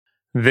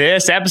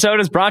This episode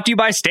is brought to you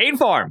by State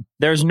Farm.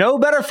 There's no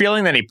better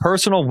feeling than a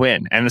personal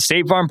win, and the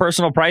State Farm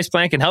Personal Price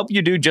Plan can help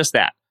you do just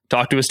that.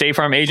 Talk to a State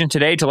Farm agent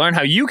today to learn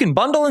how you can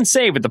bundle and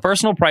save with the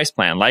Personal Price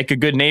Plan. Like a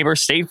good neighbor,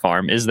 State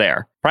Farm is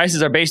there.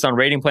 Prices are based on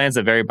rating plans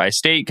that vary by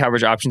state.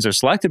 Coverage options are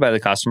selected by the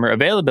customer.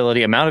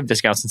 Availability, amount of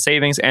discounts and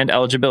savings, and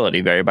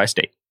eligibility vary by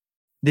state.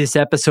 This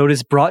episode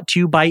is brought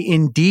to you by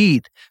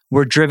Indeed.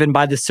 We're driven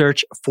by the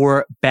search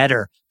for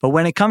better. But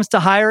when it comes to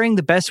hiring,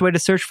 the best way to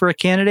search for a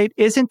candidate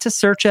isn't to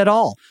search at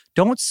all.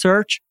 Don't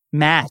search,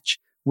 match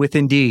with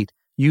Indeed.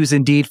 Use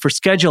Indeed for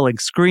scheduling,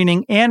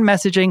 screening, and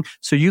messaging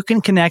so you can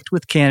connect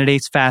with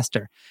candidates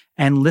faster.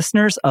 And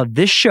listeners of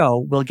this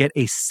show will get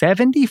a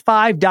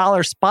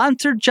 $75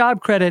 sponsored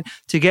job credit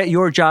to get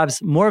your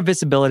jobs more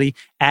visibility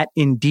at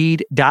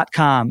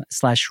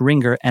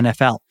Indeed.com/Ringer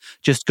NFL.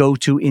 Just go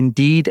to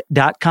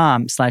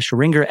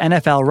Indeed.com/Ringer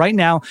NFL right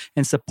now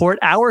and support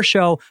our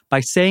show by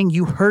saying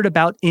you heard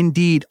about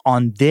Indeed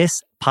on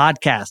this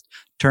podcast.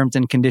 Terms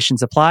and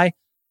conditions apply.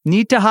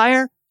 Need to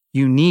hire?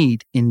 You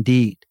need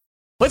Indeed.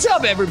 What's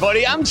up,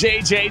 everybody? I'm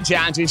JJ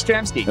John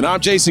Stremski. And I'm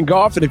Jason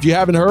Goff, and if you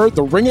haven't heard,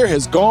 The Ringer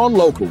has gone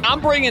local. I'm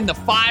bringing the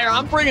fire,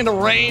 I'm bringing the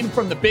rain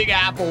from the Big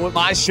Apple with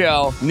my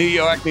show, New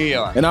York, New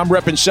York. And I'm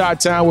repping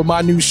Chi-Town with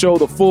my new show,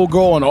 The Full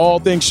Go on all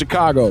things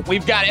Chicago.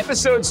 We've got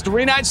episodes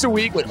 3 nights a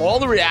week with all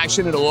the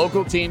reaction to the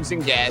local teams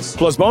and guests.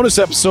 Plus bonus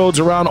episodes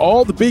around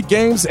all the big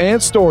games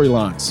and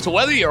storylines. So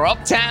whether you're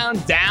uptown,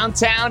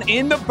 downtown,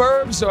 in the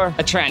burbs, or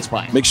a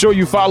transplant, make sure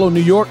you follow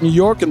New York, New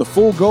York, and The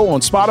Full Go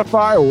on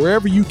Spotify or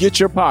wherever you get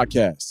your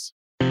podcasts.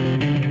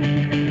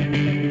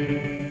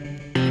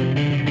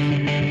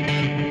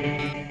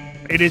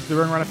 It is the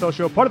Ringer NFL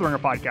Show, part of the Ringer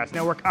Podcast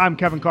Network. I'm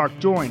Kevin Clark,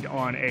 joined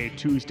on a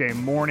Tuesday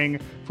morning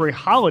for a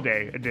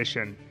holiday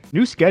edition.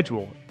 New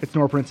schedule. It's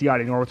Nora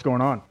Princiati. Nora, what's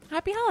going on?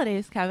 Happy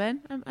holidays,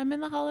 Kevin. I'm in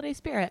the holiday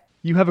spirit.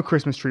 You have a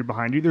Christmas tree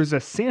behind you. There's a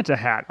Santa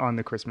hat on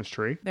the Christmas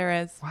tree. There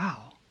is.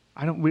 Wow.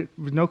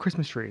 No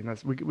Christmas tree.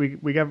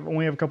 We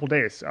only have a couple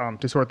days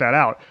to sort that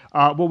out.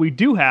 What we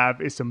do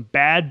have is some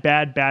bad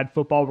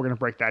football. We're going to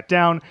break that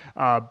down.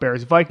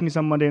 Bears Vikings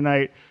on Monday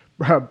night.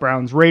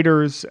 Browns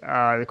Raiders,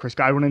 the Chris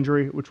Godwin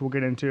injury, which we'll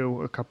get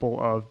into, a couple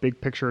of big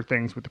picture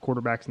things with the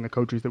quarterbacks and the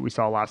coaches that we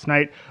saw last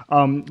night.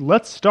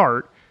 Let's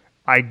start,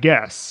 I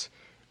guess,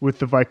 with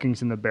the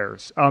Vikings and the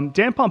Bears.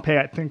 Dan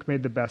Pompei, I think,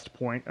 made the best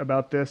point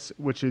about this,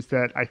 which is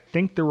that I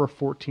think there were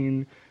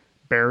 14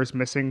 Bears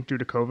missing due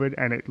to COVID,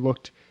 and it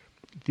looked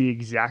the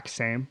exact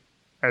same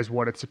as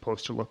what it's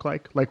supposed to look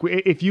like. Like,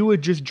 if you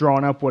had just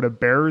drawn up what a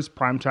Bears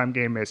primetime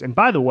game is, and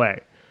by the way,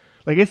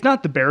 like, it's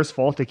not the Bears'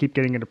 fault they keep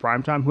getting into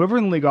primetime. Whoever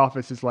in the league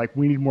office is like,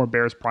 we need more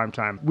Bears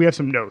primetime. We have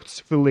some notes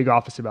for the league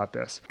office about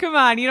this. Come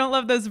on, you don't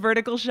love those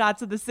vertical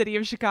shots of the city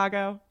of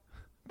Chicago?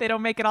 They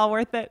don't make it all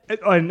worth it?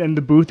 And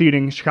the booth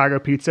eating Chicago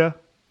pizza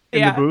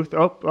in the booth.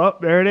 Oh,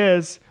 there it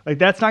is. Like,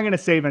 that's not going to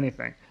save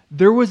anything.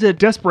 There was a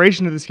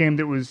desperation to this game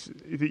that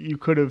you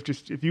could have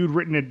just, if you had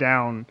written it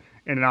down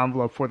in an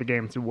envelope for the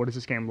game and said, what does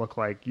this game look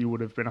like? You would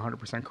have been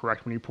 100%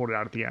 correct when you pulled it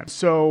out at the end.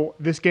 So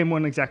this game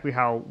went exactly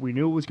how we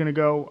knew it was going to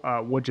go.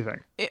 What'd you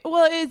think?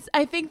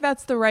 I think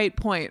that's the right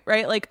point,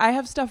 right? Like, I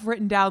have stuff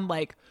written down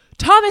like,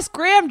 Thomas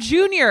Graham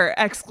Jr. ! And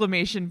I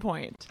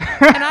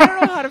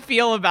don't know how to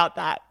feel about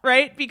that,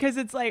 right? Because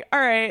it's like, all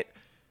right,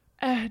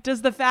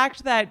 does the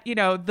fact that,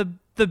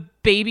 the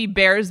baby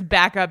Bears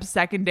backup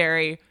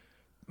secondary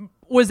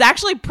was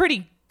actually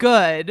pretty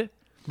good.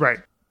 Right.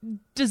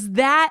 Does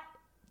that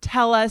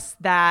tell us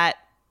that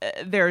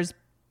there's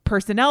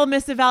personnel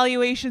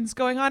misevaluations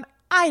going on?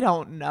 I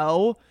don't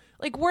know.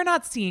 Like, we're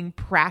not seeing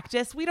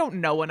practice. We don't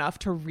know enough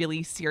to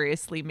really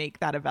seriously make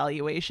that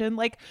evaluation.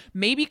 Like,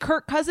 maybe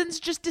Kirk Cousins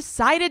just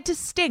decided to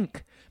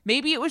stink.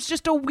 Maybe it was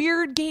just a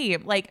weird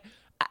game. Like,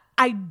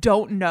 I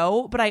don't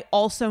know, but I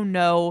also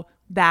know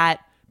that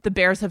the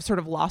Bears have sort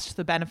of lost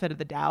the benefit of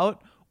the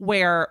doubt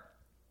where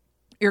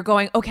you're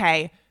going,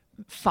 okay,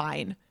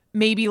 fine.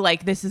 Maybe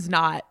like this is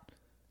not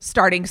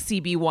starting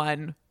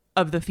CB1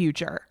 of the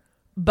future,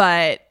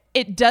 but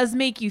it does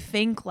make you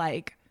think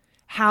like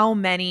how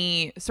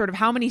many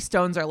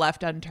stones are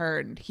left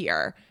unturned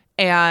here.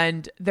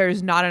 And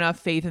there's not enough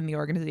faith in the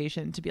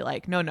organization to be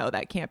like, no,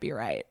 that can't be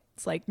right.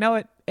 It's like,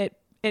 no,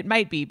 it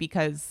might be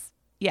because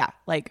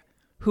like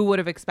who would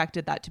have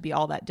expected that to be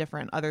all that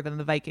different other than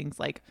the Vikings,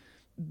 like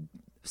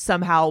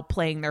somehow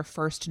playing their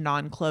first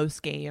non-close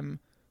game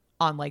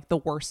on like the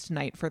worst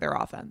night for their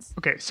offense.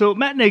 Okay, so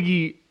Matt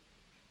Nagy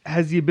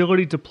has the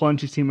ability to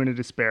plunge his team into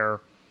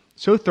despair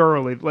so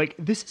thoroughly. Like,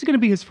 this is going to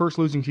be his first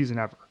losing season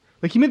ever.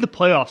 Like, he made the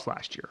playoffs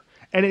last year,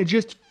 and it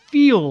just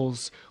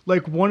feels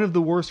like one of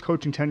the worst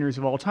coaching tenures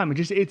of all time.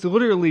 It's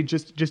literally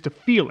just a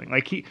feeling.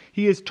 Like,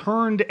 he has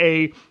turned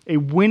a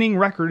winning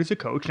record as a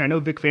coach, and I know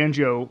Vic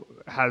Fangio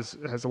has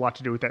a lot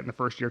to do with that in the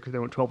first year because they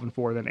went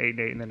 12-4, then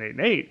 8-8, and then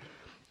 8-8.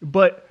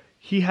 But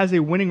he has a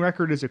winning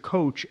record as a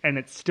coach, and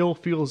it still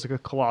feels like a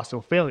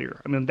colossal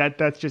failure. I mean,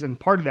 that's just, and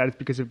part of that is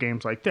because of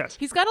games like this.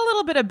 He's got a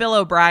little bit of Bill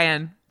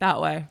O'Brien that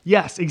way.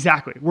 Yes,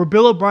 exactly. Where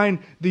Bill O'Brien,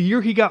 the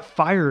year he got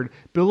fired,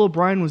 Bill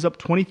O'Brien was up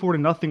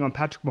 24-0 on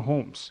Patrick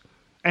Mahomes.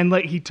 And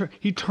like he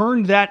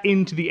turned that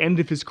into the end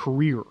of his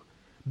career.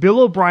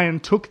 Bill O'Brien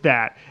took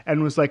that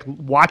and was like,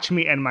 watch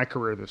me end my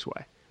career this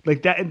way.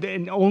 Like that,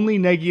 and only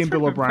Nagy and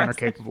Bill O'Brien are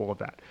capable of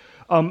that.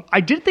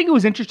 I did think it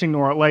was interesting,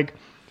 Nora, like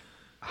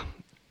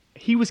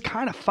he was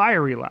kind of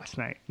fiery last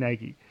night,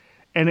 Nagy.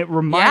 And it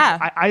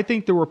reminded, I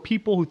think there were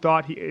people who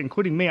thought,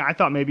 including me, I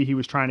thought maybe he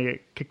was trying to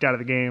get kicked out of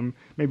the game,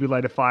 maybe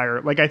light a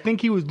fire. Like, I think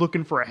he was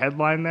looking for a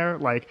headline there,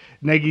 like,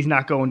 Nagy's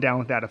not going down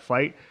without a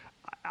fight.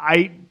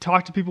 I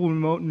talked to people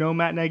who know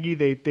Matt Nagy.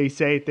 They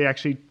say they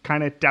actually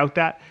kind of doubt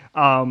that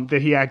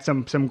he had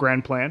some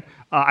grand plan.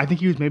 I think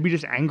he was maybe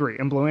just angry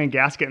and blowing a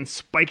gasket and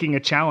spiking a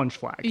challenge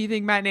flag. You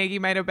think Matt Nagy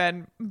might have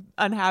been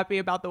unhappy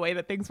about the way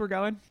that things were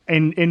going?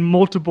 In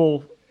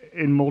multiple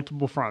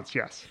fronts,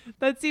 yes.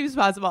 That seems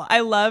possible.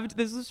 I loved,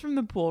 this was from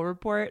the Pool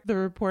Report. The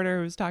reporter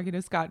who was talking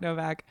to Scott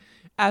Novak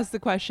asked the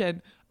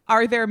question,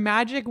 are there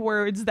magic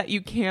words that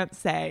you can't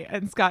say?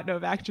 And Scott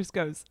Novak just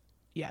goes,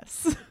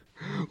 yes.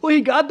 Well, he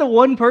got the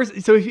one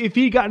person. So if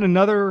he'd gotten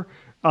another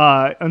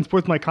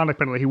unsportsmanlike conduct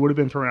penalty, he would have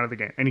been thrown out of the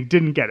game, and he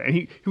didn't get it. And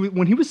he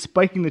when he was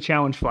spiking the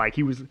challenge flag,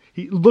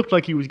 he looked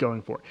like he was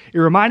going for it. It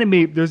reminded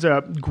me. There's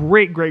a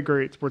great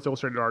Sports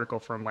Illustrated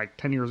article from like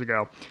 10 years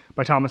ago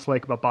by Thomas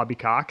Lake about Bobby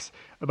Cox,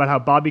 about how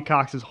Bobby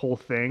Cox's whole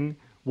thing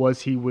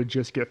was he would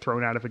just get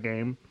thrown out of a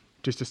game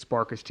just to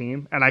spark his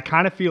team. And I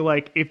kind of feel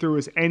like if there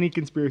was any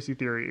conspiracy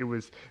theory, it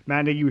was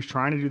Matt Nagy was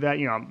trying to do that.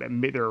 You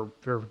know,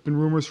 there have been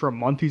rumors for a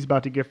month he's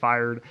about to get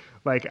fired.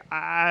 Like,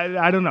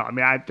 I don't know. I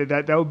mean,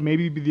 that would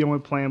maybe be the only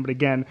plan. But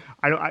again,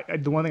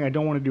 the one thing I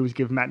don't want to do is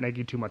give Matt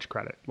Nagy too much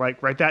credit.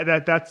 Like, right,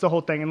 that's the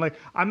whole thing. And like,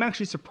 I'm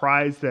actually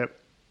surprised that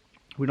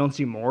we don't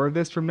see more of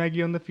this from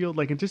Nagy on the field.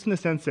 Like, just in the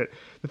sense that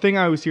the thing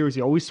I always hear is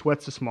he always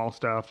sweats the small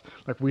stuff.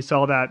 Like, we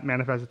saw that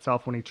manifest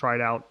itself when he tried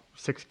out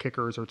 6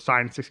 kickers or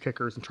signed 6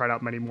 kickers and tried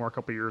out many more a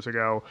couple years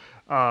ago.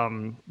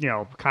 You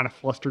know, kind of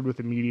flustered with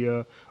the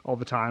media all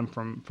the time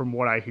from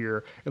what I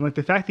hear. And like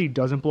the fact that he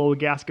doesn't blow a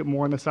gasket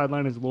more on the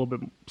sideline is a little bit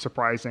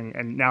surprising.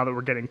 And now that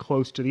we're getting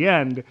close to the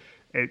end,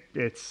 I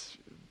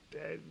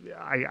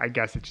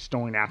guess it's just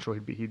only natural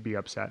he'd be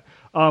upset.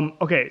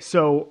 Okay,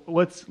 so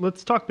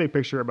let's talk big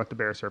picture about the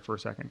Bears here for a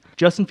second.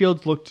 Justin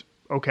Fields looked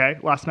okay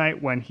last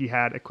night when he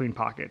had a clean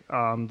pocket.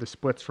 The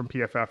splits from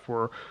PFF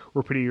were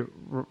pretty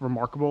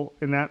remarkable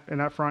in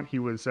that front. He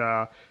had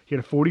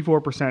a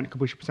 44%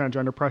 completion percentage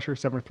under pressure,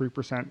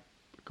 73%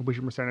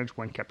 completion percentage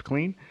when kept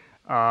clean.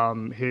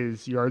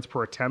 His yards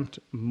per attempt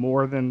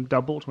more than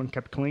doubled when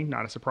kept clean,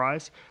 not a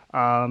surprise.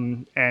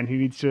 And he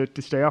needs to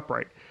stay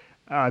upright.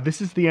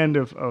 This is the end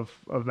of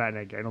Matt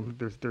Nagy. I don't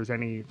think there's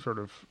any sort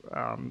of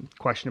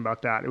question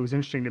about that. It was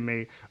interesting to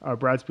me.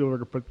 Brad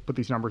Spielberger put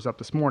these numbers up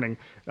this morning.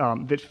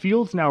 That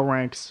Fields now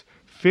ranks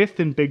 5th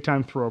in big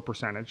time throw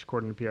percentage,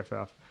 according to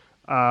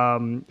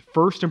PFF.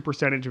 First in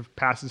percentage of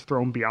passes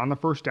thrown beyond the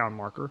first down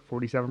marker,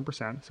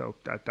 47%. So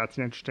that's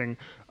an interesting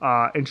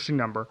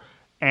number.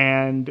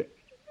 And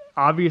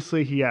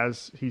obviously,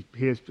 he's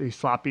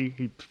sloppy.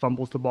 He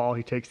fumbles the ball.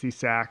 He takes these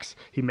sacks.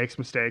 He makes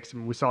mistakes. I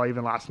mean, we saw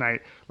even last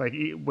night, like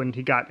when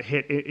he got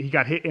hit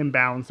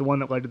inbounds, the one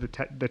that led to the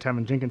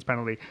Tevin Jenkins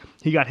penalty.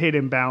 He got hit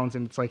inbounds,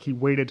 and it's like he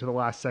waited to the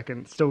last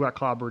second, still got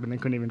clobbered, and then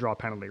couldn't even draw a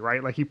penalty.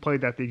 Right? Like he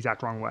played that the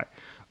exact wrong way.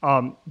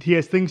 He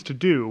has things to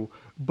do,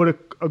 but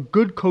a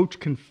good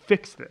coach can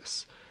fix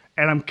this.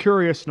 And I'm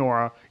curious,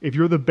 Nora, if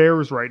you're the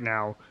Bears right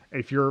now,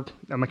 if you're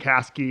a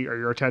McCaskey or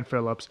you're a Ted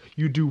Phillips,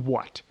 you do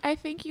what? I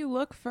think you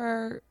look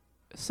for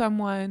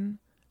someone,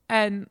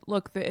 and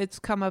look, it's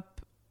come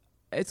up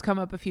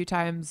a few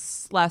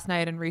times last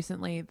night and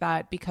recently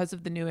that because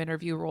of the new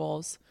interview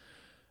rules,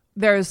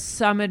 there's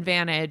some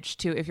advantage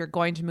to, if you're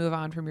going to move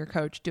on from your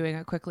coach, doing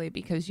it quickly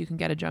because you can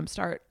get a jump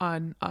start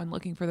on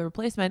looking for the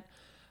replacement.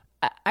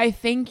 I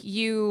think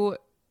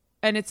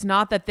and it's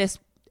not that this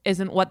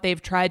isn't what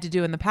they've tried to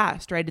do in the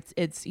past, right?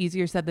 It's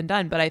easier said than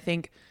done, but I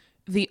think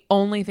the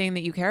only thing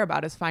that you care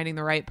about is finding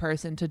the right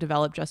person to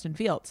develop Justin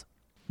Fields.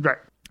 Right.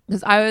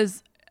 Because I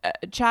was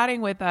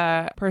chatting with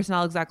a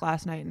personnel exec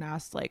last night and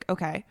asked, like,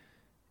 okay,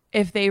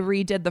 if they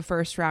redid the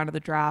first round of the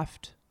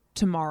draft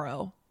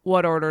tomorrow,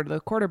 what order do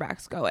the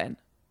quarterbacks go in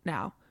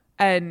now?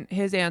 And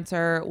his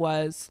answer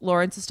was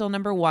Lawrence is still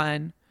number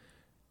 1,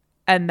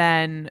 and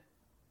then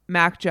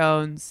Mac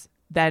Jones,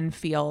 then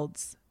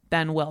Fields,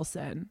 then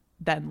Wilson,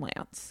 then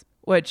Lance.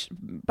 Which,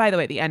 by the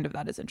way, the end of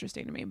that is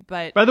interesting to me.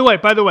 But by the way,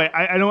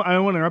 I don't want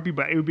to interrupt you,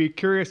 but it would be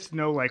curious to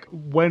know like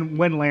when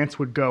Lance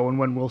would go and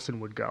when Wilson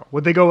would go.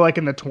 Would they go like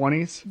in the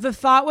 20s? The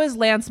thought was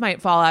Lance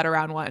might fall out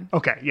around 1.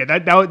 Okay, yeah,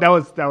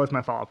 that was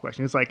my follow up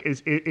question. It's like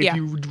if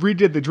you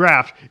redid the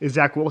draft, is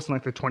Zach Wilson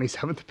like the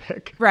 27th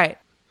pick? Right.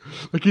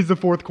 Like he's the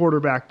 4th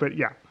quarterback, but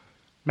yeah,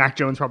 Mac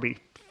Jones probably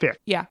 5th.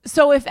 Yeah.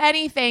 So if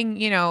anything,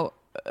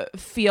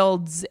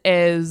 Fields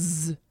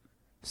is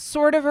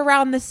sort of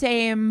around the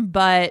same,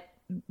 but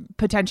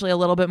potentially a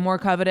little bit more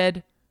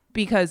coveted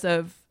because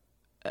of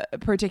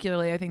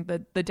particularly, I think, the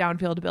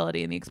downfield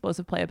ability and the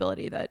explosive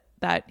playability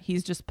that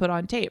he's just put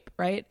on tape,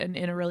 right? And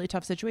in a really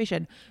tough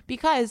situation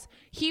because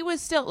he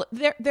was still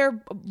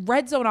their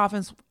red zone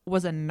offense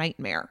was a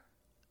nightmare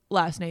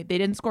last night. They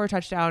didn't score a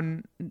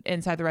touchdown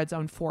inside the red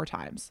zone 4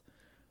 times.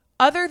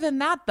 Other than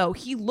that, though,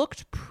 he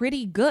looked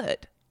pretty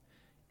good.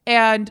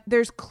 And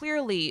there's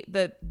clearly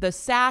the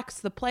sacks,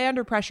 the play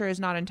under pressure is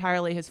not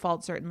entirely his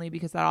fault, certainly,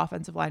 because that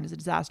offensive line is a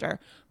disaster.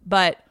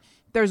 But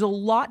there's a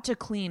lot to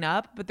clean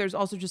up, but there's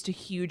also just a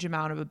huge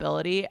amount of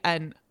ability.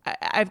 And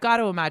I've got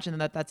to imagine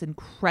that that's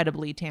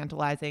incredibly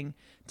tantalizing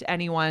to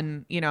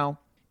anyone. You know,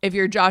 if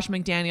you're Josh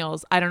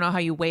McDaniels, I don't know how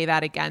you weigh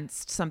that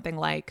against something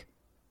like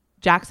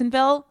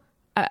Jacksonville.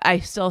 I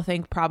still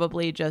think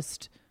probably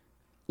just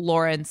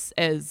Lawrence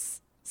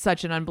is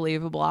such an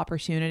unbelievable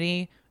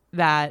opportunity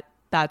that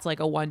that's like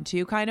a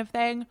 1-2 kind of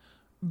thing.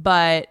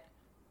 But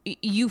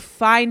you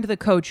find the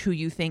coach who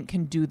you think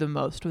can do the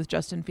most with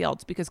Justin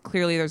Fields, because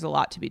clearly there's a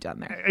lot to be done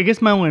there. I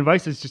guess my only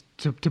advice is just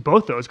to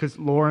both those, because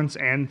Lawrence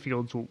and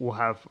Fields will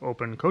have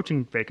open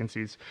coaching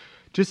vacancies.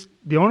 Just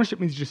the ownership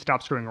needs to just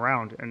stop screwing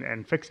around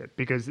and fix it,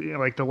 because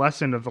like the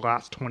lesson of the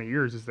last 20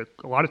 years is that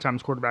a lot of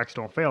times quarterbacks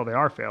don't fail, they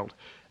are failed.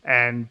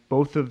 And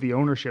both of the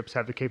ownerships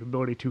have the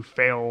capability to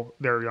fail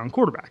their young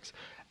quarterbacks.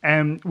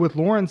 And with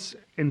Lawrence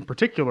in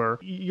particular,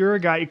 you're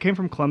a guy, you came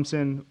from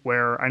Clemson,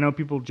 where I know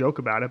people joke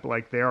about it, but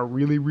like they are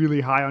really,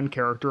 really high on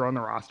character on the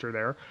roster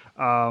there.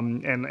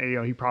 And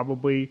he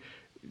probably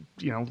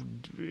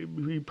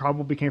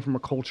came from a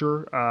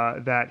culture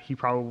that he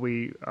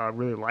probably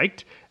really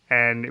liked,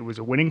 and it was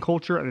a winning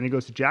culture. And then he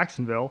goes to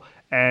Jacksonville,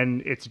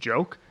 and it's a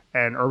joke.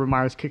 And Urban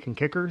Meyer's kicking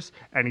kickers,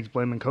 and he's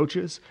blaming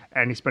coaches,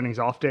 and he's spending his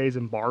off days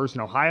in bars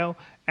in Ohio.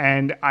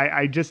 And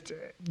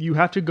you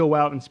have to go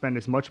out and spend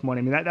as much money.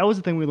 I mean, that was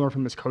the thing we learned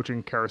from this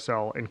coaching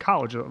carousel in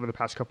college over the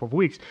past couple of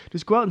weeks.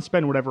 Just go out and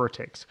spend whatever it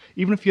takes,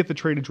 even if you have to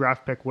trade a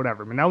draft pick,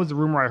 whatever. I mean, that was the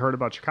rumor I heard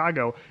about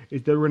Chicago,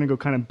 is they were going to go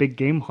kind of big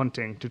game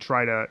hunting to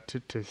try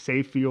to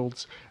save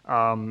Fields,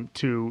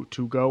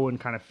 to go and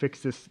kind of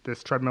fix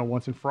this treadmill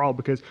once and for all.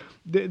 Because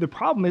the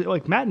problem is,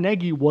 like, Matt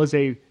Nagy was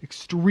a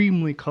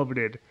extremely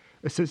coveted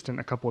assistant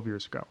a couple of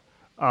years ago.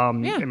 I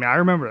mean, I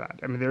remember that.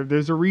 I mean,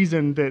 there's a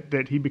reason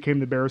that he became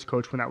the Bears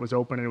coach when that was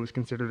open and it was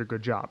considered a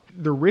good job.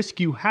 The risk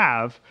you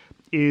have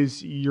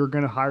is you're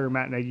going to hire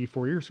Matt Nagy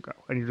 4 years ago,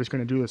 and you're just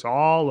going to do this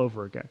all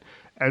over again.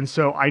 And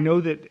so I know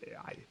that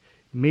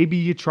maybe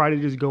you try to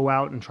just go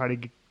out and try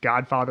to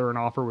godfather an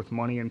offer with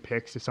money and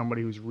picks to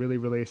somebody who's really,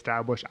 really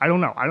established. I don't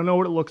know. I don't know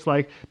what it looks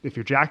like if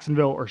you're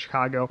Jacksonville or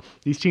Chicago.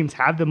 These teams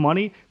have the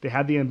money, they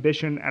have the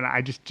ambition, and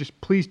I just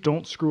please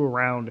don't screw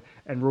around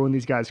and ruin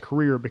these guys'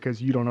 career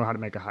because you don't know how to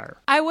make a hire.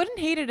 I wouldn't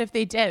hate it if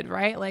they did,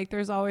 right? Like,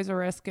 there's always a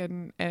risk,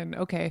 and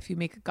okay, if you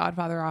make a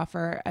godfather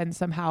offer and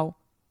somehow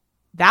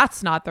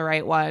that's not the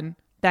right one,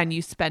 then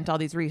you spent all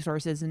these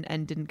resources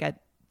and didn't get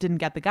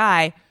the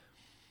guy.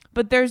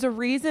 But there's a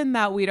reason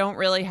that we don't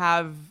really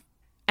have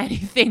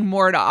anything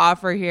more to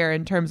offer here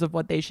in terms of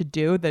what they should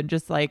do than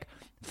just like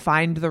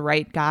find the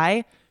right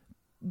guy.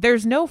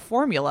 There's no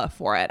formula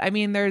for it. I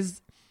mean,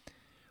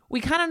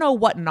 we kind of know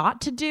what not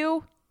to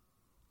do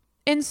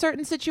in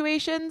certain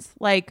situations,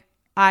 like,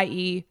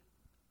 i.e.,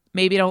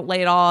 maybe don't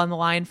lay it all on the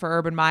line for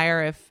Urban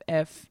Meyer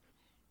if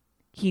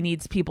he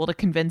needs people to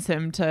convince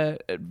him to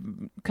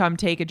come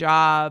take a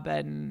job.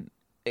 And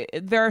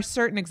there are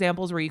certain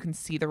examples where you can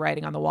see the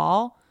writing on the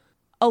wall.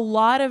 A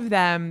lot of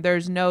them,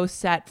 there's no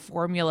set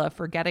formula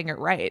for getting it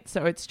right.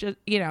 So it's just,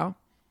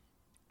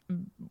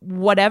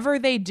 whatever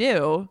they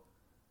do,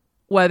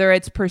 whether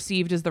it's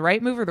perceived as the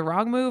right move or the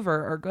wrong move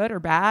or good or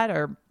bad,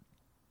 or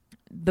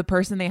the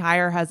person they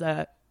hire has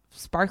a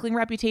sparkling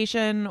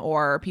reputation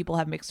or people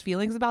have mixed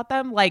feelings about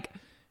them, like,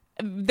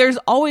 there's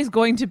always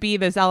going to be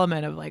this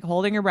element of like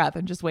holding your breath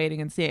and just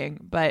waiting and seeing.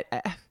 But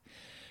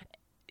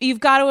you've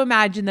got to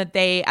imagine that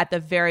they, at the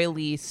very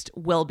least,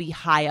 will be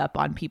high up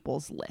on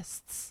people's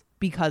lists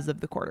because of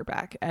the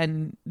quarterback.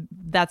 And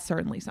that's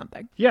certainly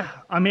something. Yeah.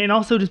 I mean,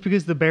 also just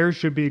because the Bears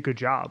should be a good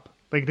job.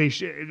 Like they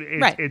should.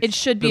 Right. It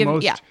should be.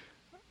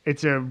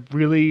 It's a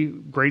really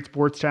great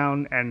sports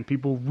town and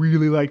people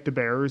really like the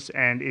Bears.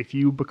 And if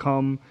you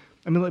become,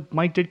 I mean, like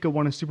Mike Ditka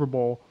won a Super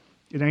Bowl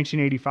in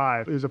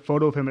 1985. There's a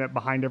photo of him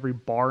behind every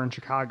bar in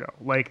Chicago.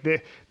 Like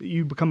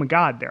you become a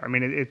god there. I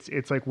mean,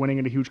 it's like winning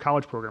in a huge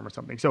college program or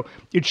something. So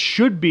it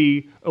should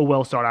be a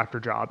well sought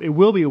after job. It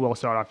will be a well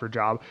sought after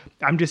job.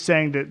 I'm just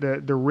saying that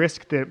the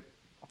risk that,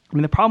 I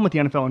mean, the problem with the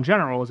NFL in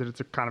general is that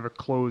it's a kind of a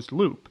closed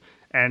loop.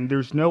 And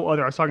there's no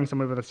other, I was talking to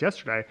somebody about this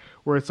yesterday,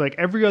 where it's like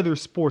every other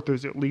sport,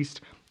 there's at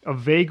least a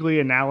vaguely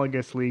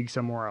analogous league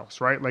somewhere else,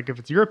 right? Like if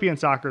it's European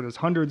soccer, there's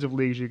hundreds of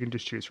leagues you can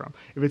just choose from.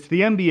 If it's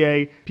the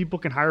NBA, people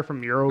can hire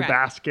from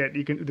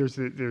Eurobasket. Right.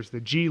 There's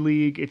the G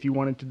League if you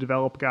wanted to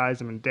develop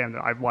guys. I mean, damn,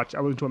 I went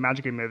to a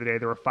Magic game the other day.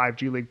 There were 5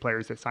 G League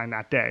players that signed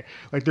that day.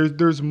 Like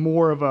there's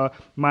more of a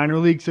minor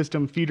league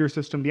system, feeder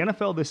system. The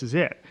NFL, this is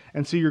it.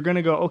 And so you're going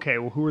to go, okay,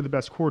 well, who are the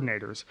best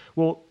coordinators?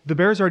 Well, the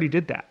Bears already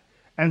did that.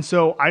 And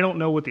so I don't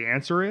know what the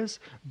answer is,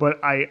 but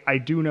I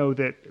do know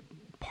that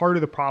part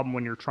of the problem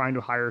when you're trying to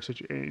hire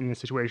in a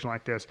situation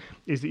like this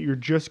is that you're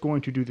just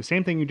going to do the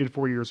same thing you did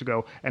 4 years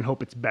ago and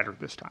hope it's better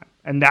this time.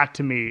 And that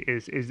to me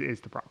is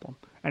the problem.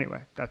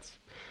 Anyway, that's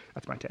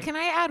my take. Can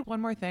I add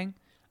one more thing?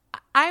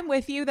 I'm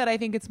with you that I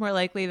think it's more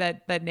likely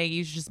that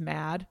Nagy's just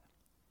mad.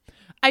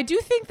 I do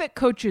think that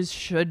coaches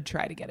should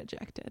try to get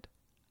ejected.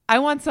 I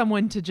want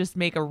someone to just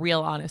make a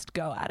real honest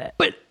go at it.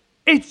 But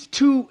it's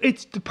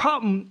the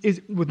problem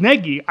is with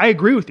Nagy, I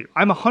agree with you.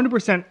 I'm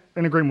 100%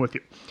 in agreement with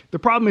you. The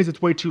problem is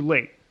it's way too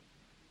late.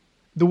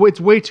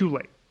 It's way too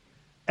late.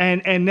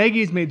 And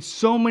Nagy's made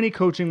so many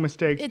coaching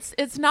mistakes.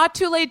 It's not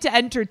too late to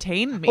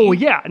entertain me. Oh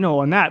yeah, no,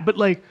 on that. But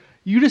like,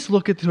 you just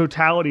look at the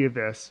totality of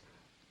this.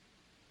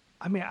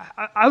 I mean,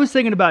 I was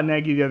thinking about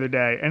Nagy the other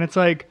day, and it's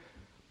like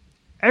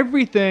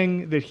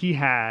everything that he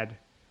had.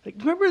 Like,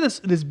 remember this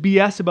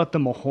BS about the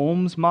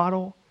Mahomes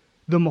model?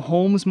 The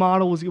Mahomes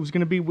model was going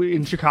to be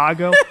in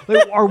Chicago.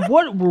 Like, or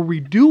what were we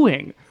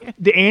doing?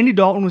 The Andy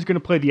Dalton was going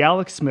to play the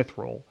Alex Smith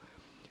role.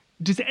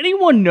 Does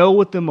anyone know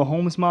what the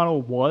Mahomes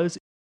model was?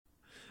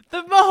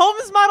 The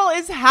Mahomes model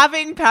is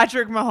having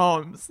Patrick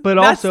Mahomes. But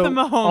That's also, the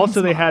Mahomes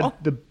also they model.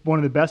 had one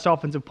of the best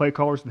offensive play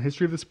callers in the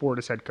history of the sport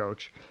as head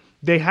coach.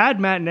 They had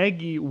Matt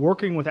Nagy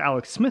working with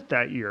Alex Smith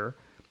that year,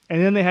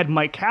 and then they had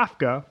Mike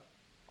Kafka,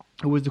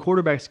 who was the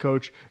quarterback's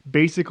coach,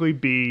 basically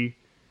be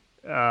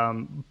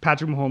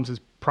Patrick Mahomes'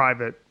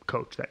 private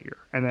coach that year.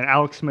 And then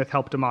Alex Smith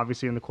helped him,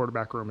 obviously, in the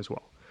quarterback room as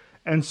well.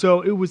 And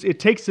so it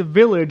takes a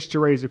village to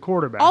raise a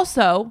quarterback.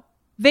 Also,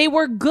 they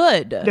were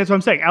good. That's what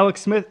I'm saying.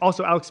 Alex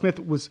Smith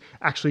was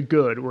actually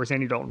good, whereas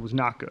Andy Dalton was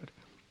not good.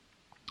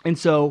 And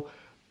so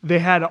they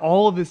had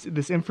all of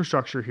this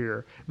infrastructure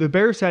here. The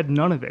Bears had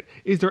none of it.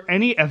 Is there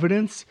any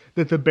evidence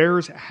that the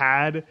Bears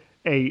had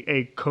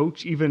a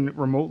coach even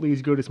remotely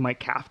as good as Mike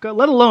Kafka,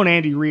 let alone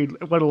Andy Reid,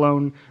 let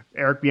alone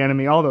Eric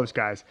Bieniemy, all those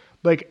guys?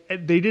 Like,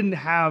 they didn't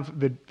have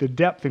the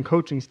depth and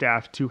coaching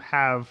staff to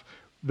have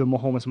the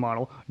Mahomes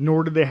model,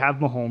 nor did they have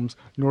Mahomes,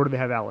 nor did they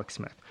have Alex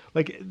Smith.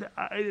 Like,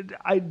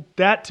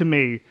 that to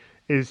me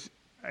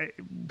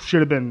should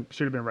have been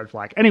a red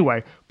flag.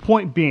 Anyway,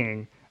 point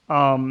being,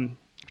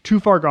 too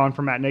far gone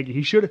for Matt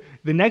Nagy.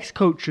 The next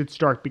coach should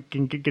start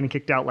getting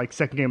kicked out like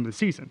second game of the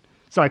season.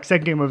 It's like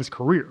second game of his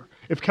career.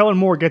 If Kellen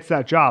Moore gets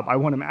that job, I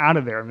want him out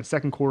of there in the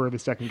second quarter of the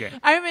second game.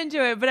 I'm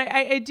into it, but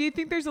I do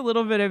think there's a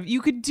little bit of,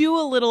 you could do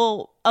a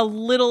little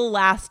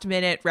last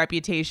minute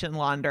reputation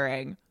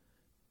laundering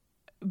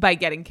by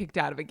getting kicked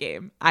out of a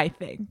game, I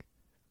think.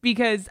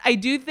 Because I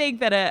do think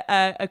that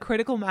a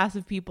critical mass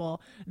of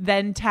people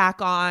then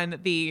tack on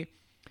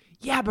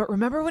but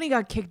remember when he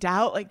got kicked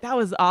out? Like, that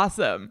was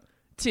awesome,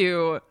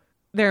 to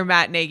their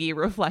Matt Nagy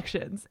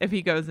reflections if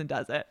he goes and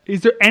does it. Is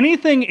there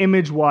anything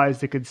image-wise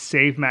that could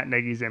save Matt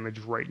Nagy's image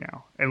right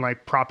now and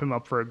like prop him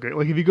up for a good,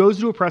 like if he goes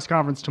to a press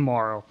conference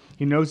tomorrow,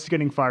 he knows he's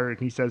getting fired and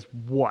he says,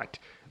 what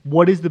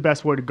is the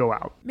best way to go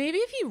out? Maybe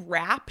if he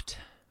rapped.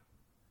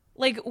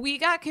 Like, we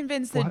got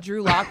convinced that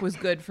Drew Lock was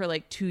good for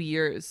like 2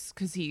 years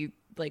because he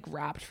like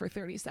rapped for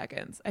 30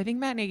 seconds. I think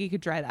Matt Nagy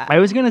could try that. I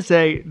was going to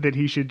say that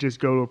he should just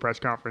go to a press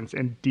conference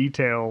and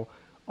detail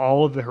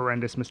all of the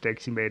horrendous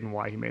mistakes he made and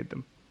why he made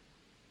them.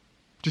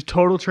 Just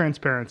total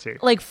transparency.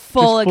 Like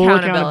full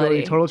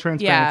accountability. Total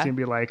transparency, and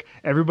be like,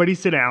 everybody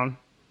sit down,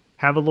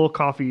 have a little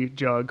coffee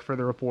jug for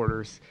the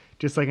reporters,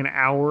 just like an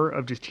hour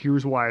of just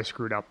here's why I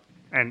screwed up.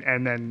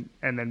 And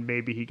then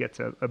maybe he gets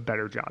a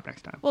better job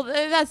next time. Well,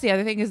 that's the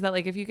other thing, is that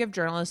like if you give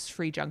journalists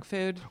free junk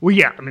food. Well,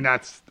 yeah, I mean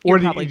or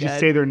you just good.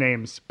 say their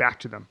names back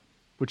to them,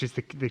 which is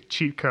the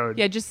cheat code.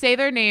 Yeah, just say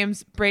their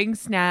names, bring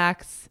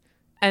snacks,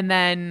 and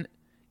then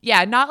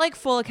not like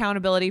full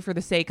accountability for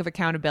the sake of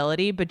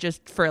accountability, but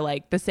just for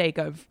like the sake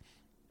of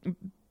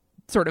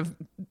sort of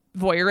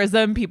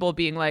voyeurism, people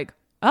being like,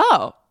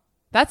 oh,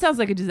 that sounds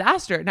like a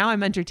disaster. Now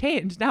I'm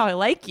entertained. Now I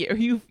like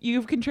you.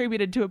 You've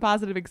contributed to a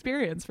positive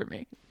experience for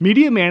me.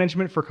 Media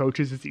management for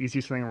coaches is the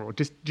easiest thing in the world.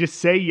 Just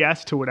say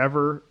yes to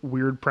whatever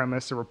weird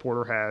premise a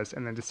reporter has,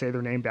 and then just say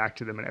their name back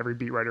to them, and every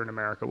beat writer in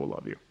America will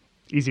love you.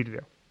 Easy to do.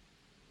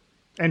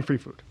 And free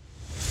food.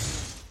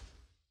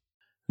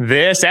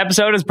 This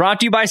episode is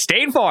brought to you by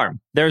State Farm.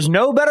 There's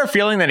no better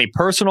feeling than a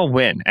personal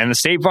win, and the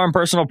State Farm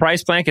Personal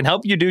Price Plan can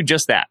help you do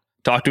just that.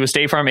 Talk to a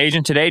State Farm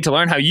agent today to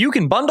learn how you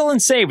can bundle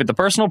and save with the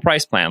personal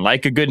price plan.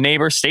 Like a good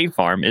neighbor, State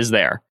Farm is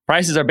there.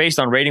 Prices are based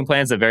on rating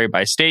plans that vary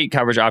by state.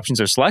 Coverage options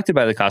are selected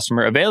by the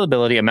customer.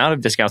 Availability, amount of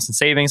discounts and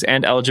savings,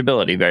 and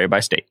eligibility vary by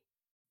state.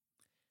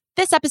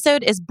 This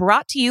episode is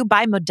brought to you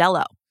by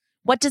Modelo.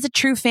 What does a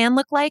true fan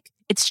look like?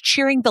 It's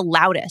cheering the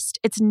loudest.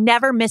 It's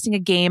never missing a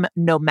game,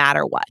 no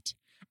matter what.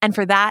 And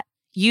for that,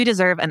 you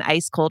deserve an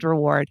ice-cold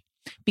reward.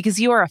 Because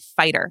you are a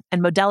fighter,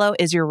 and Modelo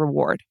is your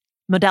reward.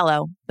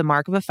 Modelo, the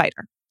mark of a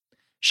fighter.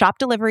 Shop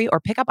delivery or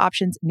pickup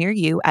options near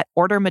you at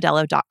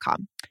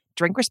ordermodelo.com.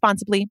 Drink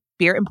responsibly.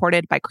 Beer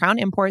imported by Crown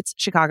Imports,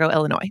 Chicago,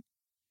 Illinois.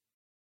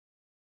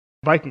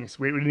 Vikings.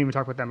 We didn't even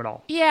talk about them at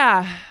all.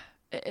 Yeah.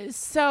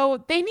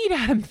 So they need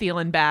Adam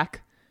Thielen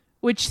back,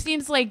 which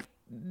seems like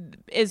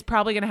is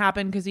probably going to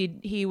happen because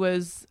he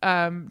was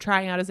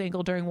trying out his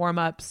ankle during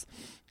warmups,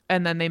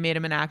 and then they made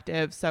him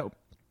inactive. So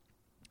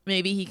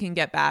maybe he can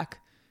get back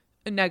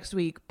next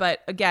week.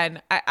 But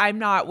again, I'm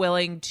not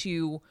willing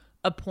to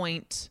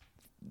appoint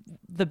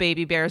the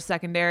Baby Bears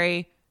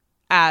secondary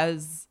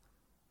as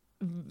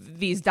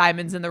these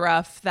diamonds in the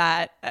rough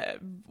that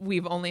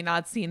we've only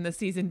not seen this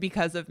season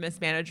because of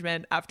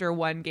mismanagement after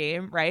one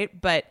game, right?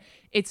 But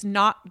it's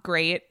not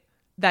great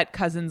that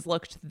Cousins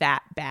looked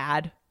that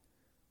bad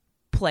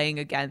playing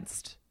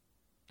against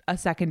a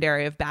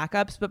secondary of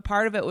backups, but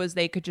part of it was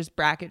they could just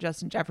bracket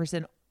Justin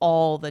Jefferson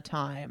all the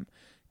time.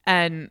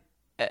 And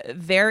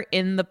they're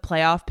in the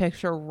playoff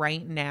picture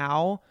right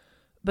now,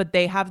 but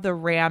they have the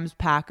Rams,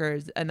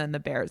 Packers, and then the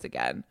Bears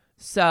again.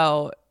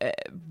 So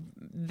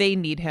they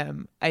need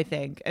him, I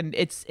think. And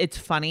it's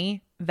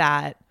funny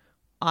that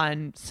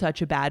on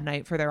such a bad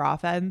night for their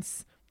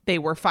offense, they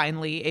were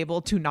finally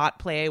able to not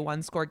play a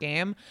one-score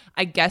game.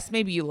 I guess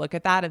maybe you look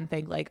at that and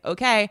think like,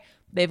 okay,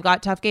 they've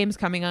got tough games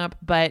coming up,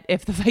 but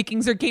if the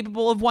Vikings are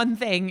capable of one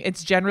thing,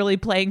 it's generally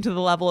playing to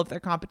the level of their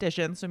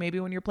competition. So maybe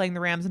when you're playing the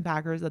Rams and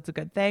Packers, that's a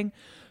good thing.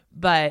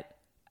 But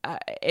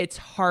it's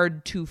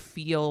hard to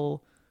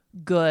feel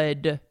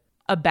good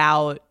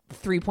about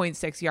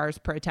 3.6 yards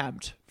per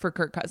attempt for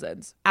Kirk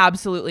Cousins.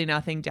 Absolutely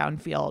nothing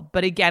downfield.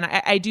 But again,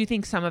 I do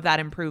think some of that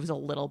improves a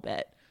little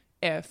bit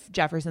if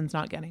Jefferson's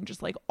not getting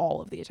just like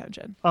all of the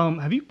attention.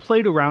 Have you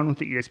played around with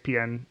the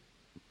ESPN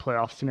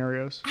playoff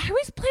scenarios? I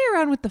always play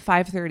around with the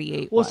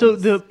 538 Well, so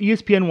the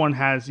ESPN one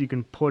has, you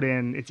can put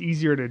in, it's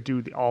easier to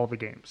do all the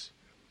games.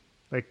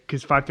 Like,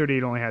 because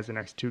 538 only has the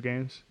next 2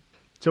 games.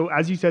 So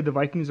as you said, the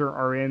Vikings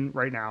are in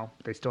right now.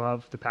 They still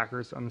have the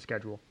Packers on the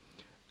schedule.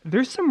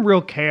 There's some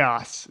real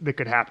chaos that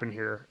could happen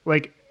here.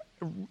 Like,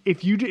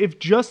 if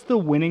just the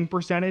winning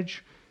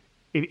percentage,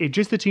 if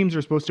just the teams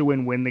are supposed to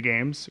win the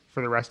games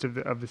for the rest of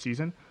the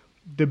season,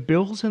 the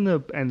Bills and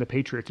the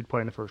Patriots would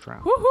play in the first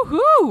round.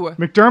 Woo-hoo-hoo.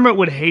 McDermott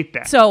would hate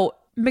that. So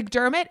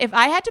McDermott, if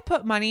I had to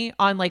put money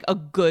on like a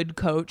good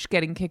coach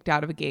getting kicked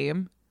out of a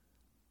game,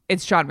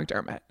 it's Sean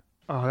McDermott.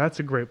 Oh, that's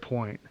a great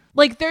point.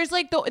 Like there's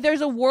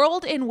a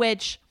world in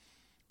which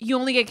you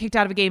only get kicked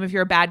out of a game if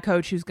you're a bad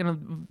coach who's going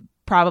to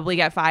probably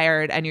get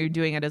fired and you're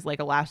doing it as like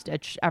a last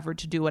ditch effort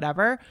to do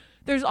whatever.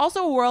 There's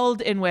also a world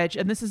in which,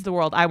 and this is the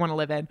world I want to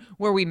live in,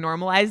 where we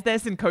normalize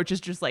this and coaches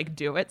just like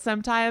do it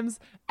sometimes.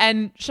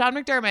 And Sean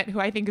McDermott, who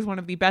I think is one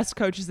of the best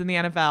coaches in the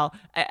NFL,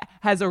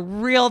 has a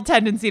real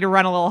tendency to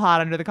run a little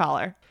hot under the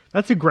collar.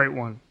 That's a great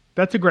one.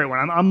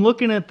 I'm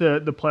looking at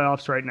the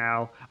playoffs right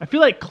now. I feel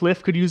like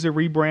Cliff could use a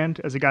rebrand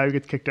as a guy who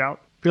gets kicked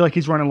out. I feel like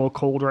he's running a little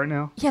cold right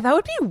now. Yeah, that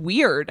would be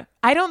weird.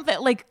 I don't think,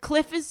 like,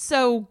 Cliff is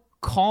so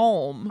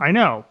calm. I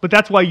know, but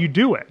that's why you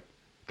do it.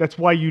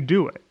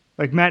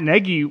 Like Matt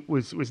Nagy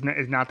is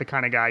not the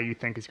kind of guy you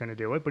think is going to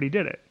do it, but he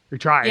did it. He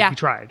tried. Yeah. He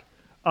tried.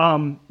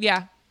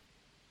 Yeah.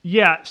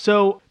 Yeah,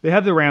 so they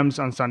have the Rams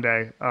on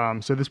Sunday,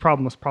 so this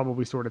problem will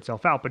probably sort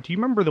itself out. But do you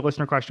remember the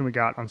listener question we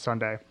got on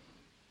Sunday?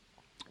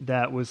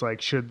 That was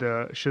like, should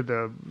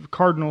the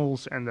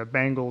Cardinals and the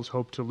Bengals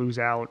hope to lose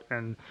out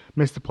and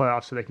miss the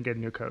playoffs so they can get a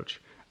new coach?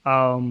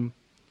 The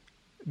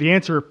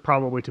answer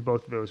probably to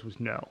both of those was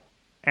no.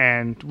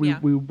 And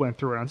we went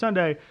through it on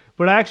Sunday.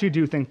 But I actually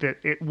do think that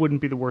it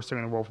wouldn't be the worst thing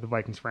in the world for the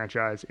Vikings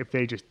franchise if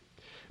they just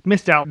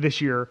missed out this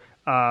year,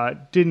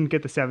 didn't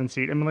get the 7th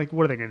seed. I mean, like,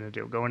 what are they going to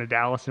do? Go into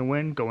Dallas and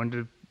win? Go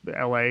into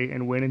LA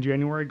and win in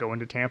January? Go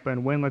into Tampa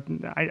and win? Like,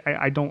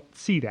 I don't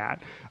see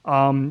that.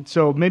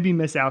 So maybe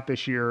miss out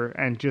this year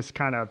and just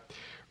kind of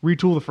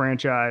retool the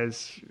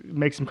franchise,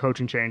 make some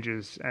coaching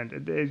changes,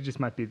 and it just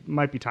might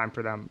be time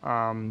for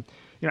them.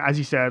 As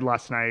you said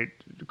last night,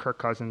 Kirk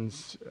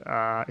Cousins,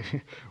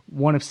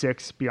 1 of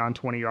 6 beyond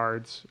 20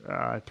 yards,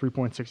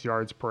 3.6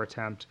 yards per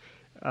attempt.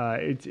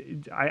 I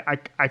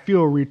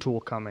feel a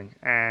retool coming,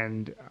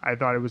 and I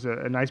thought it was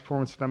a nice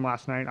performance for them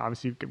last night.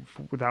 Obviously,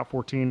 without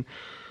 14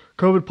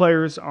 COVID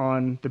players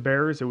on the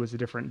Bears, it was a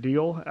different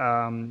deal.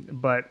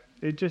 But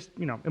it just,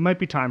 it might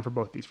be time for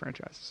both these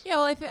franchises. Yeah,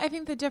 well, I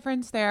think the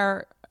difference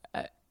there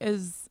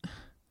is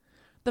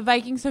the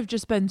Vikings have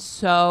just been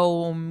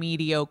so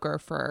mediocre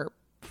for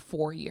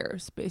 4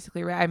 years,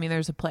 basically, right? I mean,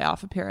 there's a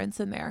playoff appearance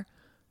in there,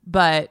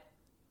 but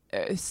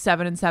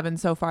 7-7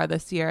 so far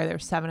this year. They're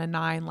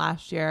 7-9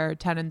 last year,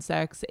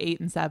 10-6,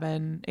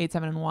 8-7,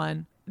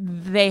 8-7-1.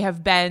 They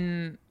have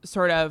been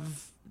sort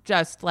of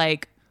just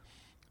like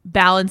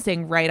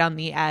balancing right on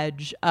the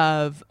edge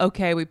of,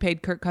 okay, we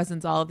paid Kirk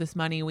Cousins all of this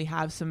money. We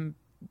have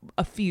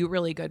a few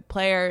really good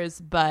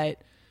players,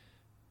 but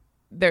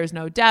there's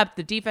no depth.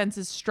 The defense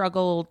has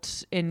struggled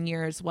in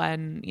years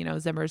when,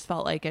 Zimmer's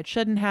felt like it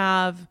shouldn't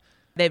have.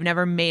 They've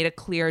never made a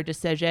clear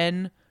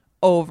decision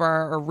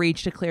or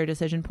reached a clear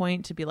decision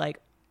point to be like,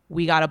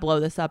 we got to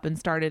blow this up and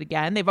start it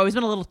again. They've always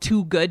been a little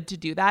too good to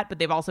do that, but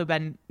they've also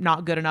been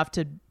not good enough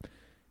to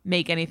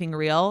make anything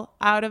real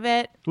out of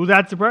it. Well,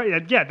 that's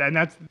and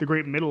that's the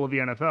great middle of the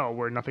NFL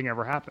where nothing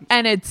ever happens.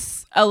 And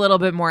it's a little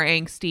bit more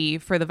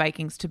angsty for the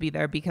Vikings to be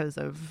there because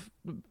of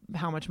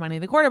how much money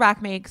the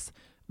quarterback makes.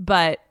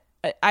 But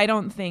I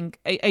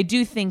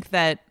do think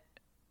that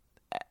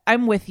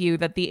I'm with you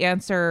that the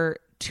answer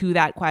to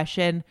that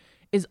question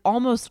is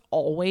almost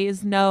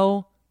always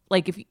no.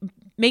 Like, if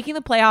making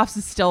the playoffs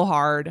is still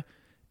hard,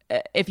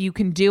 if you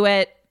can do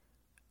it,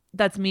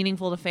 that's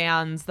meaningful to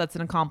fans. That's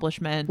an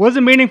accomplishment.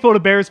 Wasn't meaningful to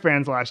Bears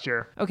fans last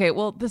year. Okay,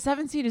 well, the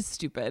 7 seed is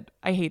stupid.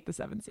 I hate the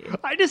 7 seed.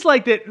 I just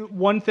like that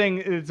one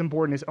thing that's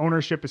important is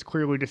ownership is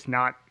clearly just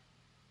not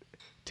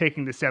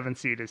taking the 7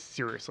 seed as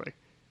seriously.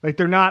 Like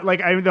they're not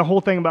like the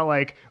whole thing about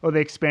like, oh,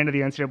 they expanded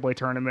the NCAA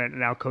tournament and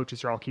now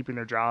coaches are all keeping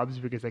their jobs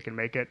because they can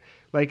make it.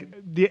 Like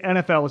the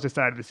NFL has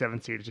decided the 7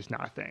 seed is just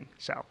not a thing.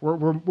 So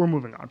we're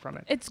moving on from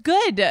it. It's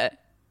good.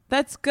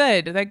 That's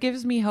good. That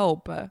gives me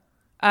hope.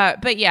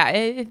 But yeah,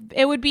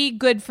 it would be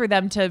good for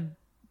them to,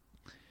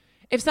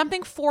 if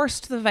something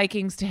forced the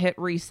Vikings to hit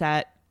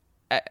reset,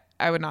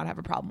 I would not have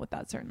a problem with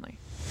that, certainly.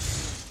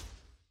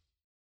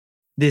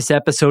 This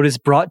episode is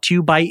brought to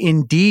you by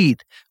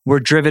Indeed. We're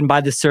driven by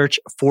the search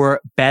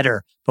for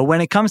better. But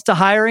when it comes to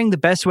hiring, the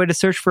best way to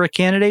search for a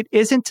candidate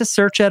isn't to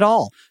search at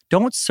all.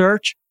 Don't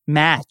search,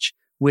 match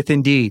with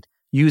Indeed.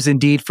 Use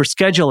Indeed for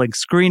scheduling,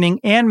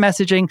 screening, and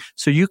messaging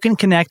so you can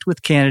connect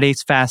with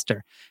candidates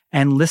faster.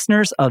 And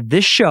listeners of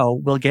this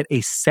show will get a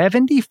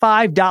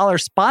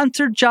 $75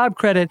 sponsored job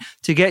credit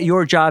to get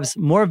your jobs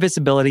more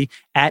visibility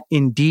at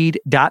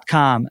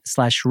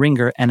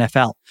Indeed.com/Ringer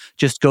NFL.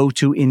 Just go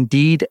to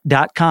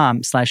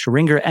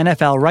Indeed.com/Ringer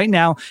NFL right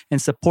now and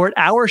support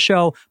our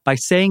show by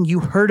saying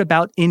you heard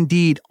about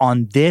Indeed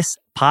on this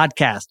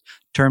podcast.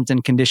 Terms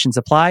and conditions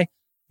apply.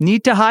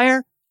 Need to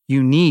hire?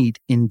 You need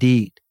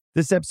Indeed.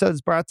 This episode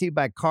is brought to you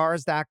by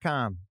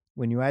Cars.com.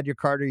 When you add your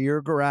car to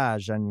your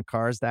garage on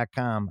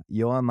Cars.com,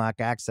 you'll unlock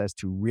access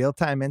to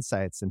real-time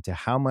insights into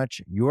how much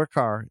your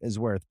car is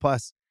worth.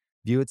 Plus,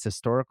 view its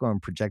historical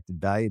and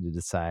projected value to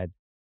decide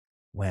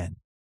when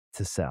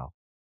to sell.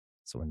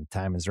 So when the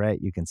time is right,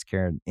 you can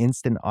secure an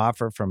instant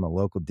offer from a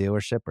local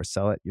dealership or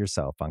sell it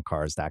yourself on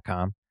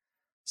Cars.com.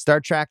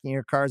 Start tracking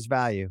your car's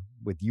value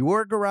with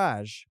your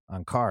garage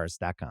on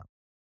Cars.com.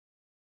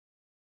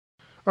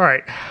 All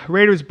right,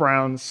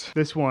 Raiders-Browns.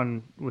 This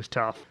one was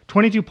tough.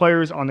 22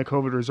 players on the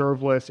COVID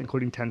reserve list,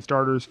 including 10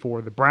 starters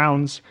for the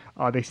Browns.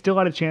 They still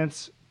had a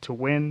chance to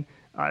win.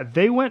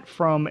 They went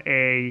from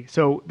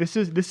so this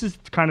is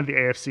kind of the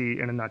AFC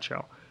in a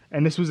nutshell,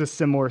 and this was a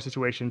similar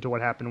situation to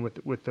what happened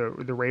with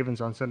the Ravens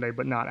on Sunday,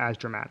 but not as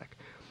dramatic.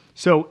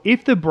 So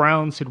if the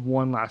Browns had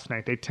won last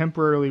night, they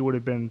temporarily would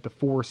have been the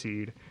 4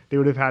 seed. They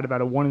would have had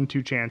about a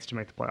 1-2 chance to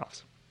make the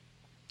playoffs.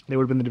 They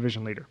would have been the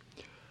division leader.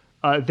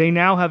 They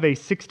now have a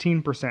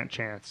 16%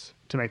 chance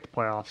to make the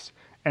playoffs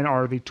and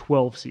are the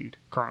 12 seed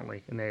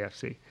currently in the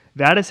AFC.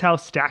 That is how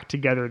stacked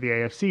together the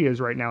AFC is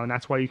right now, and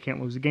that's why you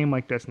can't lose a game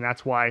like this, and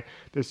that's why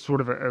there's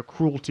sort of a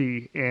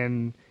cruelty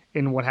in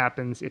what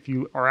happens if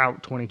you are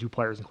out 22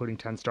 players, including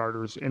 10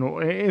 starters, in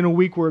a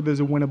week where there's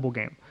a winnable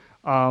game.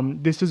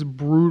 This is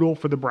brutal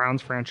for the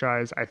Browns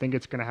franchise. I think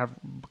it's going to have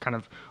kind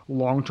of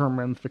long-term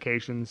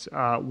ramifications.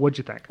 What'd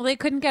you think? Well, they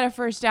couldn't get a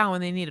first down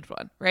when they needed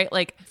one, right?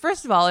 Like,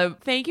 first of all,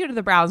 thank you to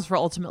the Browns for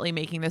ultimately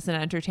making this an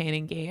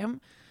entertaining game,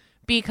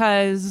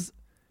 because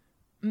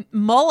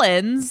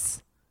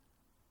Mullins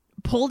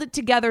pulled it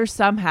together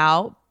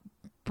somehow,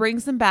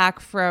 brings them back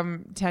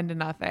from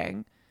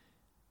 10-0,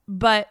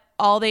 but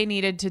all they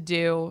needed to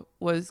do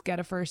was get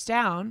a first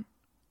down,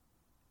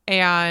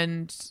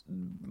 and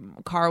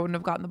Carr wouldn't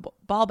have gotten the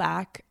ball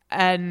back.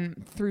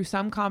 And through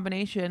some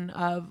combination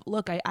of,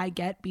 look, I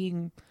get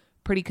being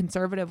pretty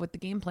conservative with the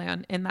game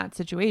plan in that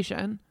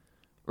situation,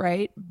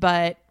 right?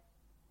 But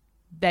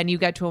then you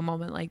get to a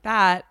moment like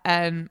that,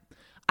 and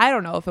I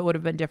don't know if it would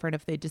have been different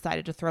if they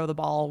decided to throw the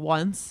ball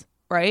once,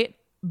 right?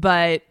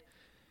 But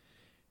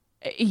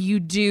you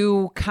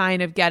do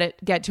kind of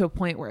get to a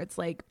point where it's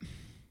like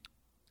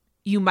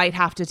you might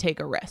have to take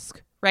a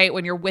risk, right?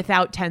 When you're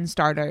without 10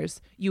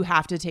 starters, you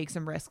have to take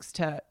some risks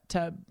to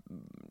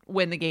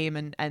win the game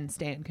and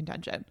stay in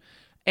contention.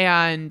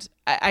 And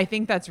I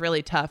think that's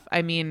really tough.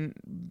 I mean,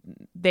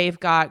 they've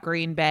got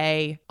Green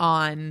Bay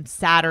on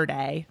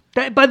Saturday.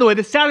 By the way,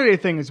 the Saturday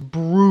thing is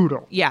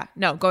brutal. Yeah,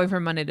 no, going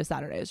from Monday to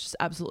Saturday is just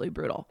absolutely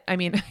brutal. I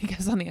mean, I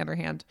guess on the other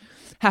hand,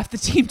 half the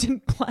team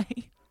didn't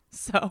play.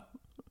 So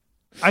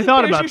I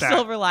thought about that.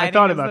 Silver lining I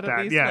thought about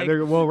that. least, Yeah,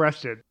 they're well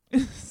rested.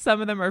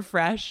 Some of them are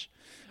fresh.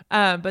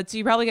 But so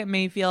you probably get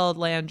Mayfield,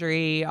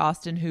 Landry,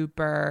 Austin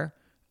Hooper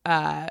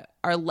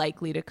are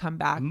likely to come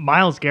back.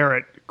 Myles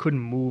Garrett couldn't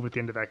move at the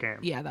end of that game.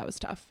 Yeah, that was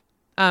tough.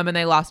 And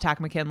they lost Tack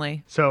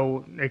McKinley.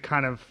 So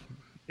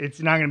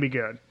it's not going to be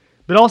good.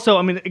 But also,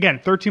 I mean, again,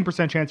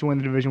 13% chance to win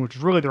the division, which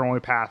is really their only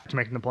path to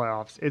making the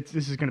playoffs.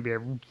 This is going to be a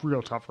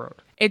real tough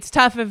road. It's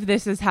tough if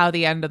this is how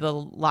the end of the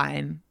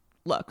line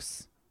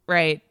looks,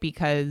 right?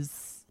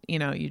 Because,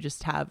 you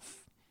just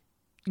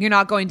you're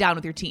not going down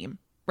with your team,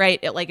 right?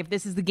 If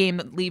this is the game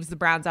that leaves the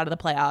Browns out of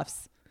the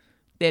playoffs,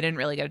 they didn't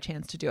really get a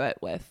chance to do it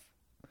with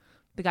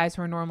the guys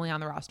who are normally on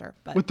the roster.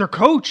 But with their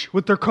coach,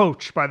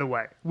 by the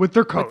way. With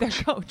their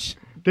coach.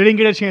 They didn't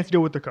get a chance to do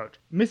it with their coach.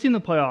 Missing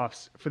the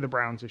playoffs for the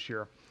Browns this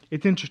year,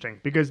 it's interesting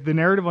because the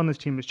narrative on this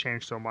team has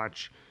changed so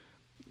much.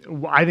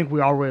 I think we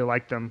all really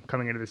liked them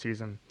coming into the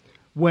season.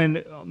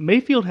 When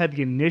Mayfield had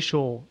the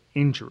initial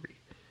injury,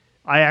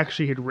 I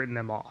actually had written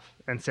them off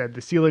and said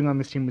the ceiling on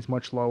this team is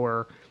much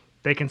lower.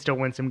 They can still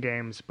win some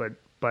games, but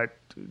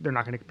they're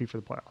not going to compete for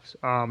the playoffs.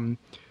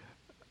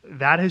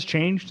 that has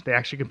changed. They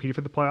actually competed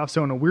for the playoffs.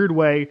 So in a weird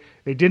way,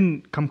 they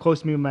didn't come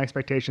close to me with my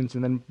expectations,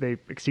 and then they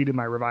exceeded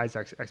my revised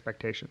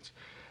expectations.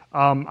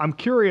 I'm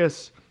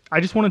curious. I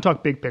just want to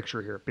talk big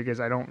picture here because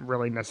I don't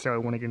really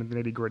necessarily want to get into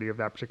the nitty gritty of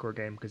that particular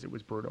game because it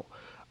was brutal.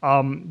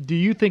 Do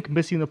you think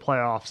missing the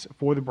playoffs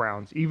for the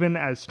Browns, even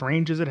as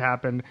strange as it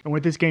happened, and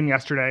with this game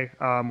yesterday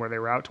where they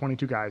were out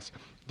 22 guys,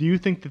 do you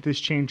think that this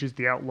changes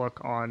the outlook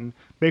on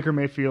Baker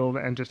Mayfield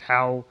and just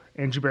how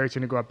Andrew Berry's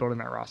going to go out building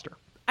that roster?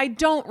 I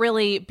don't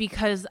really,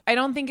 because I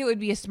don't think it would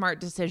be a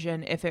smart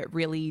decision if it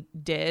really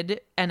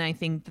did. And I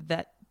think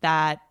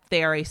that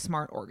they are a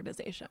smart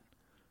organization,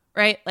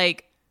 right?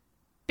 Like,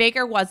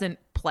 Baker wasn't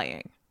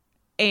playing.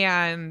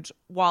 And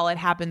while it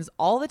happens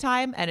all the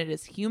time, and it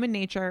is human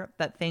nature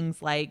that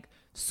things like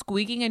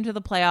squeaking into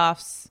the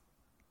playoffs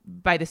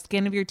by the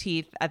skin of your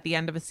teeth at the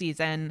end of a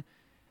season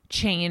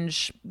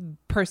change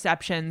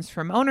perceptions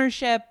from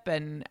ownership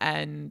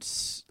and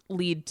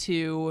lead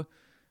to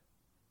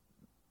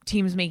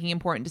teams making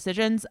important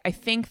decisions, I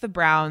think the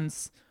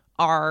Browns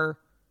are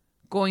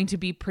going to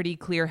be pretty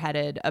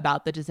clear-headed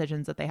about the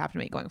decisions that they have to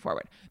make going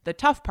forward. The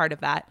tough part of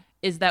that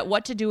is that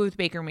what to do with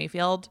Baker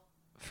Mayfield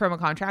from a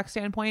contract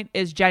standpoint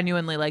is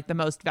genuinely like the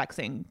most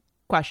vexing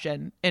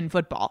question in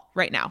football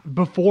right now.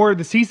 Before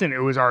the season,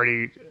 it was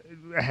already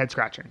a head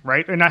scratching,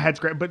 right? Or not head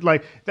scratch, but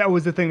like that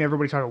was the thing that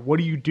everybody talked about. What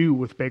do you do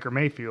with Baker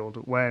Mayfield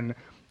when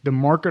the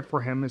market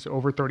for him is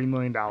over $30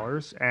 million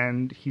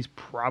and he's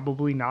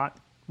probably not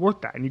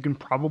worth that? And you can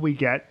probably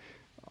get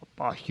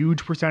a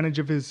huge percentage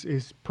of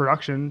his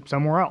production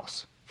somewhere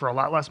else for a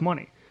lot less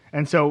money.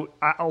 And so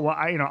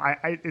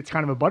it's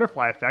kind of a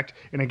butterfly effect.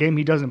 In a game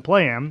he doesn't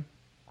play in,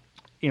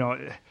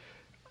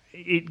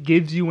 it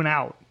gives you an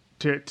out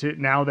to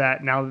now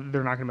that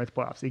they're not going to make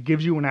the playoffs. It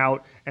gives you an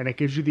out, and it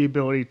gives you the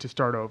ability to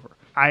start over.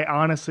 I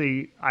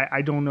honestly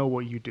don't know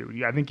what you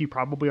do. I think you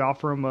probably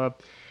offer him a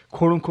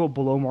quote unquote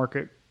below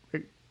market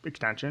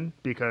extension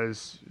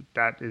because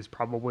that is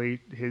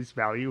probably his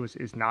value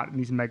is not in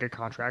these mega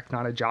contracts,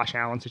 not a Josh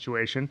Allen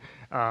situation,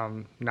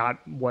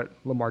 not what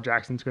Lamar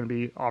Jackson's going to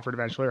be offered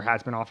eventually or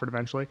has been offered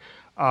eventually,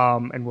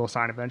 and will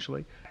sign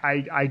eventually.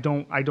 I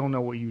don't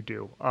know what you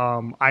do.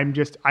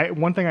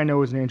 One thing I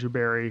know is Andrew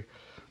Berry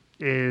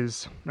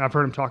is, and I've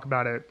heard him talk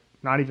about it,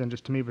 not even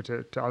just to me, but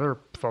to other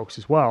folks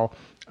as well.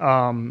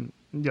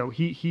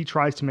 He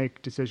tries to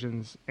make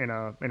decisions in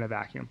a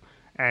vacuum.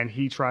 And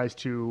he tries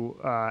to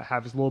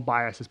have as little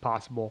bias as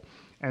possible.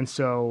 And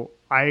so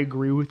I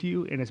agree with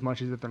you in as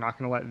much as that they're not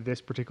going to let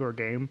this particular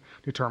game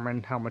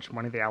determine how much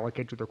money they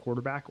allocate to their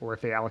quarterback or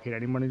if they allocate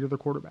any money to their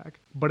quarterback.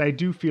 But I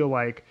do feel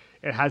like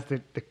it has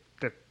the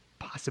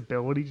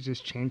possibility to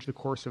just change the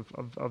course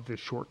of the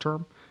short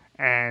term.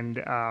 And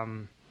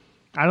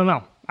I don't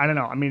know.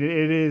 I mean,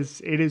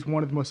 it is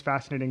one of the most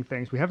fascinating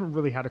things. We haven't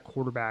really had a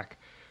quarterback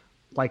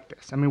like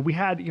this. I mean, we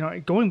had,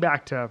 going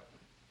back to,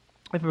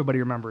 if everybody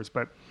remembers,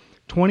 but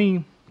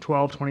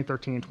 2012,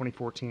 2013,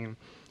 2014,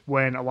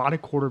 when a lot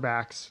of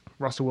quarterbacks,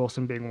 Russell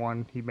Wilson being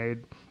one, he made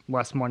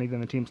less money than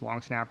the team's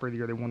long snapper the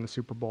year they won the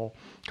Super Bowl.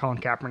 Colin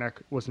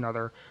Kaepernick was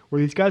another, where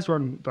these guys were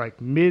on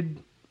like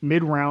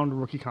mid-round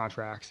rookie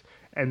contracts,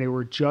 and they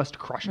were just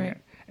crushing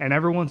it. And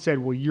everyone said,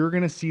 well, you're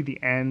going to see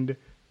the end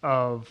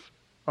of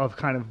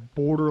kind of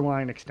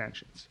borderline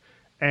extensions.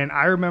 And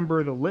I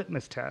remember the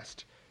litmus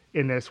test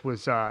in this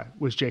was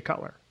Jay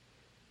Cutler.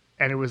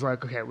 And it was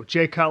like, okay, with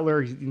Jay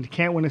Cutler, he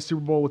can't win a Super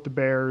Bowl with the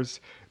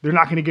Bears. They're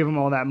not going to give him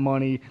all that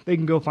money. They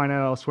can go find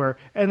out elsewhere.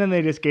 And then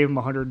they just gave him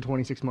a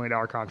 $126 million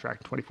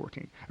contract in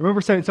 2014. I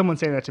remember someone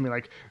saying that to me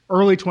like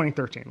early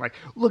 2013. Like,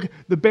 look,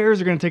 the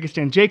Bears are going to take a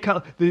stand.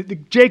 The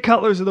Jay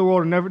Cutlers of the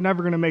world are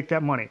never going to make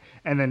that money.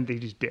 And then they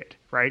just did,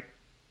 right?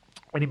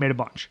 And he made a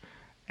bunch.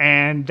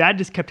 And that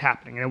just kept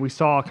happening. And we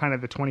saw kind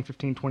of the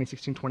 2015,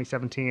 2016,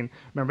 2017.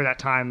 Remember that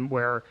time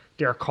where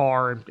Derek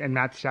Carr and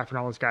Matt Stafford and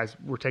all those guys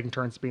were taking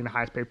turns being the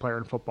highest paid player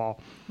in football.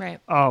 Right.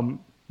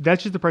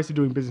 That's just the price of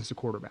doing business at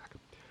quarterback.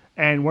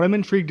 And what I'm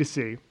intrigued to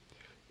see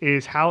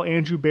is how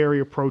Andrew Berry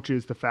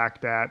approaches the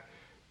fact that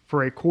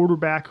for a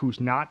quarterback who's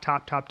not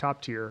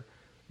top tier,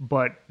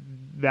 but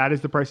that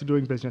is the price of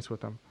doing business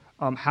with him,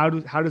 how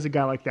does a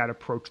guy like that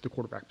approach the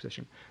quarterback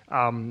position?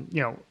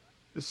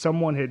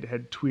 Someone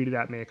had tweeted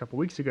at me a couple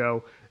weeks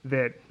ago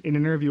that in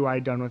an interview I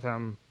had done with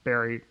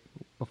Barry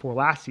before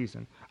last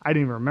season, I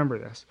didn't even remember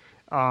this,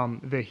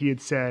 that he had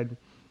said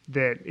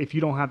that if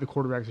you don't have the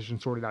quarterback position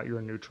sorted out, you're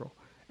a neutral.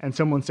 And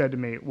someone said to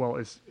me,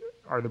 well,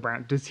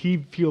 does he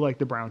feel like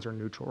the Browns are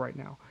neutral right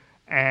now?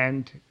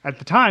 And at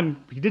the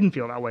time, he didn't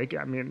feel that way.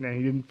 I mean, and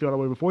he didn't feel that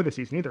way before the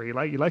season either.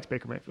 He likes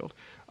Baker Mayfield.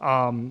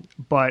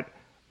 But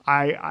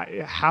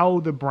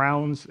how the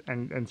Browns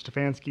and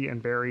Stefanski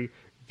and Barry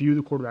view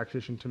the quarterback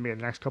position to me in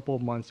the next couple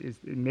of months is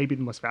maybe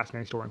the most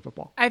fascinating story in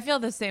football. I feel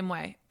the same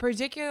way,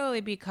 particularly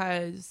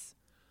because,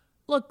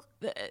 look,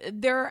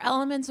 there are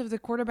elements of the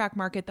quarterback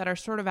market that are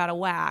sort of out of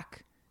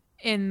whack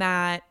in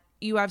that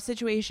you have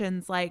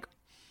situations like,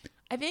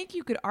 I think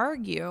you could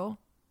argue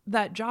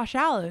that Josh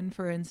Allen,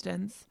 for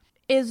instance,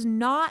 is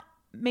not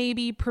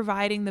maybe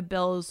providing the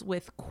Bills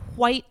with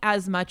quite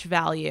as much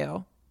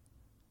value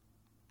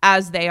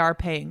as they are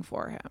paying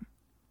for him.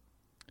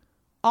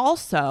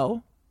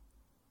 Also,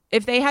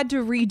 if they had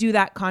to redo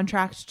that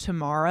contract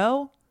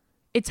tomorrow,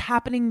 it's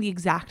happening the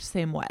exact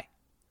same way,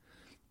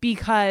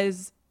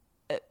 because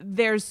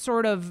there's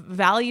sort of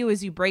value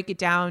as you break it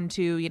down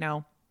to, you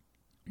know,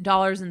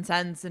 dollars and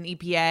cents and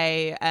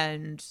EPA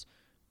and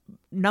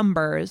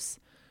numbers.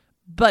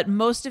 But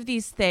most of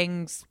these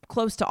things,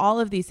 close to all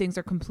of these things,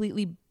 are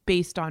completely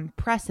based on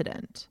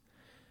precedent.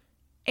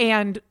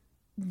 And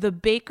the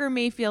Baker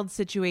Mayfield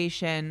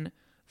situation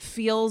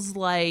feels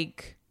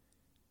like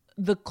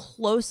the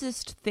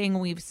closest thing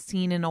we've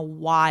seen in a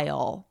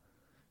while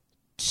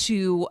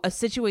to a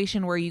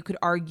situation where you could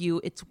argue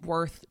it's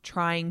worth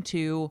trying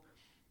to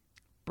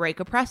break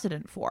a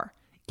precedent for.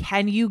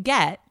 Can you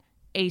get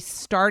a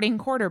starting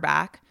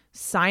quarterback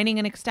signing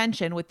an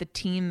extension with the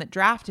team that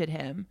drafted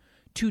him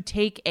to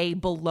take a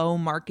below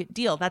market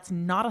deal? That's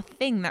not a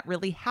thing that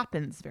really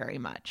happens very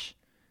much.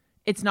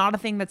 It's not a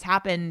thing that's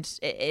happened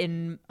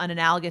in an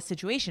analogous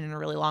situation in a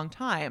really long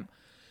time.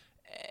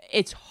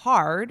 It's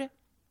hard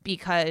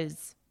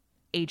because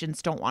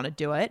agents don't want to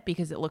do it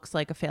because it looks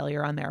like a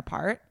failure on their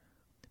part.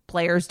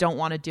 Players don't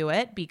want to do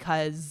it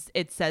because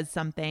it says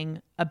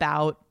something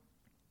about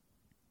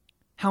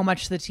how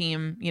much the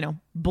team, you know,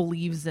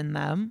 believes in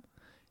them.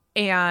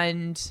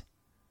 And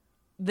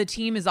the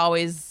team is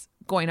always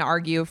going to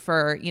argue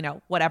for, you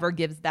know, whatever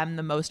gives them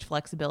the most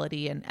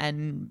flexibility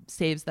and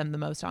saves them the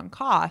most on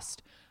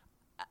cost.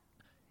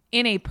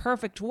 In a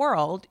perfect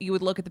world, you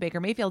would look at the Baker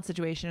Mayfield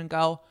situation and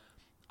go,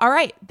 all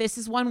right, this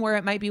is one where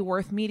it might be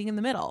worth meeting in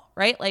the middle,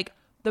 right? Like,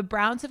 the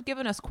Browns have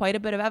given us quite a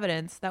bit of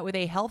evidence that with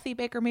a healthy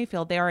Baker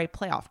Mayfield, they are a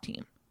playoff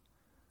team.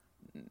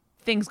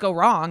 Things go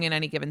wrong in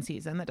any given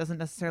season. That doesn't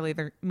necessarily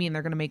mean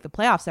they're going to make the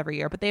playoffs every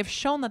year, but they've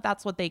shown that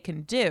that's what they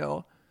can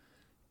do.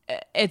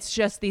 It's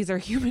just these are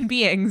human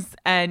beings,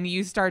 and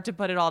you start to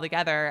put it all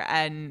together,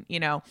 and, you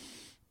know,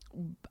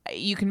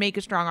 you can make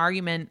a strong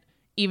argument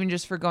even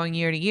just for going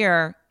year to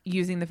year,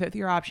 using the fifth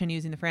year option,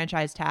 using the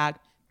franchise tag.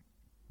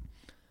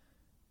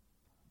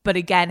 But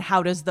again,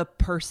 how does the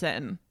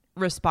person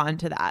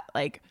respond to that?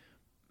 Like,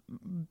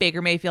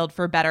 Baker Mayfield,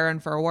 for better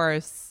and for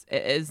worse,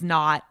 has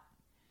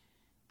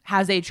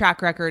a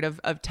track record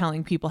of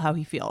telling people how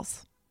he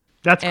feels.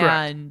 That's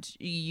correct. And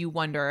you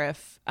wonder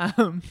if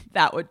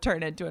that would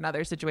turn into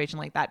another situation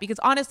like that. Because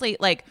honestly,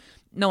 like,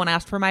 no one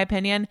asked for my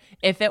opinion.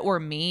 If it were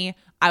me,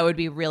 I would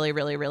be really,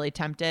 really, really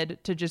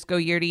tempted to just go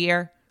year to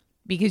year,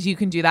 because you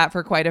can do that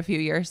for quite a few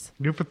years.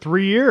 You do it for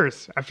 3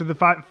 years after the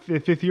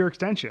fifth year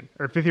extension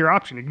or fifth year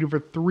option. You can do it for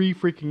 3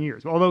 freaking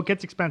years, although it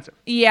gets expensive.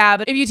 Yeah,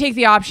 but if you take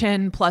the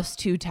option plus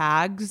 2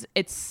 tags,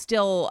 it's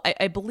still,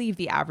 I believe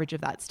the average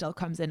of that still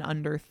comes in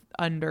under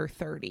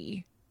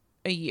 30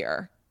 a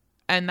year.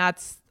 And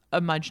that's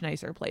a much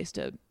nicer place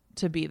to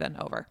be than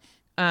over.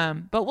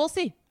 But we'll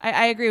see.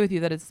 I agree with you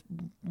that it's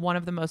one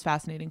of the most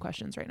fascinating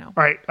questions right now.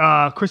 All right.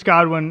 Chris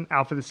Godwin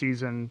out for the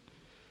season.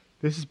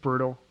 This is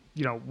brutal.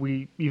 You know,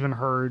 we even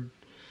heard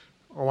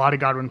a lot of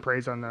Godwin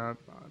praise on the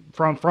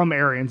from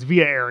Arians,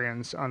 via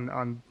Arians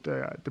on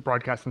the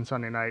broadcast on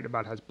Sunday night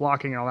about his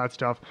blocking and all that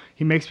stuff.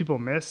 He makes people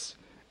miss.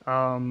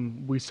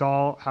 We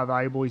saw how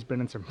valuable he's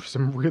been in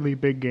some really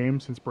big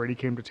games since Brady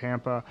came to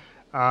Tampa.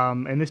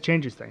 And this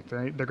changes things.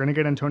 They're going to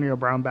get Antonio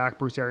Brown back.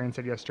 Bruce Arians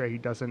said yesterday he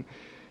doesn't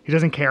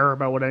care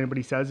about what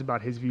anybody says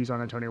about his views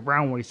on Antonio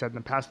Brown. What he said in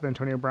the past with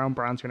Antonio Brown,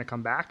 Brown's going to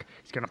come back.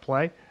 He's going to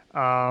play.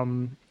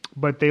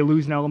 But they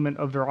lose an element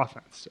of their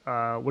offense.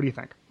 What do you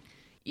think?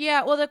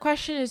 Yeah, well, the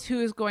question is who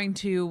is going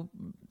to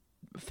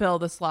fill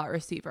the slot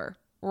receiver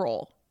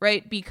role,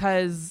 right?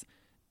 Because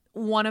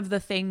one of the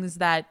things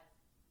that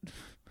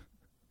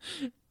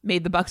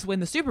made the Bucs win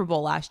the Super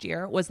Bowl last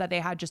year was that they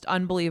had just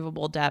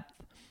unbelievable depth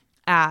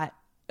at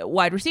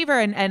wide receiver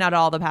and at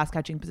all the pass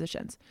catching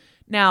positions.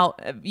 Now,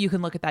 you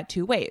can look at that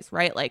 2 ways,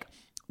 right? Like,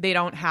 they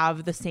don't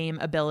have the same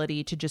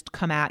ability to just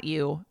come at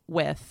you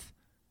with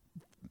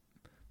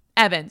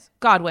Evans,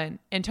 Godwin,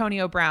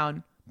 Antonio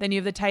Brown. Then you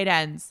have the tight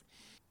ends.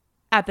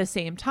 At the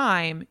same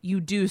time, you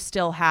do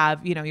still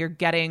have, you know, you're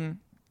getting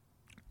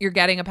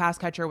a pass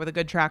catcher with a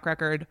good track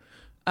record,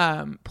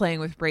 playing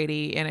with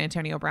Brady and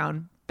Antonio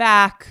Brown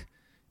back.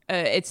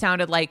 It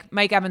sounded like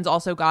Mike Evans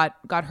also got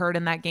hurt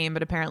in that game,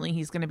 but apparently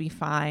he's going to be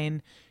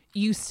fine.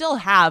 You still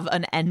have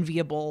an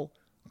enviable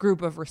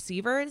group of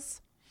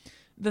receivers.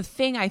 The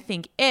thing I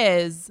think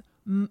is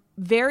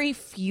very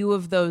few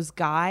of those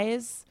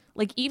guys,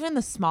 like even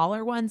the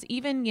smaller ones,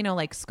 even, you know,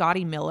 like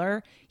Scotty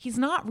Miller, he's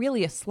not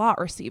really a slot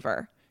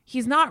receiver.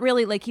 He's not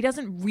really, like, he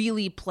doesn't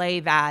really play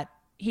that.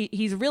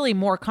 He's really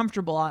more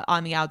comfortable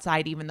on the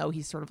outside, even though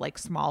he's sort of like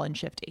small and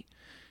shifty.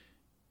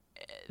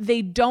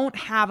 They don't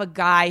have a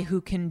guy who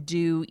can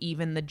do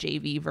even the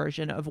JV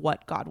version of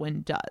what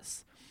Godwin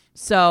does.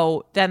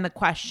 So then the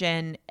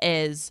question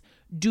is,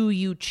 do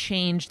you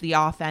change the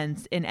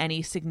offense in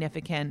any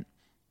significant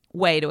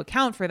way to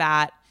account for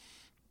that?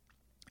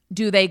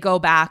 Do they go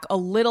back a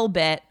little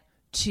bit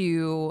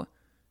to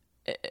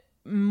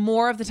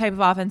more of the type of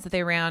offense that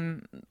they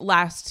ran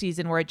last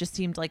season, where it just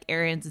seemed like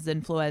Arians'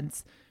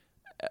 influence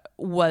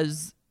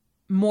was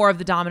more of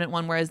the dominant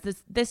one, whereas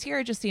this year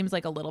it just seems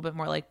like a little bit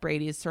more like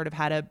Brady's sort of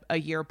had a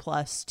year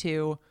plus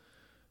to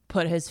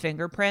put his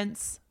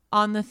fingerprints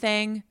on the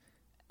thing,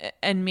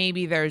 and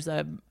maybe there's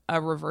a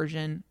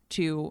reversion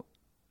to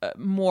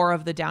more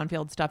of the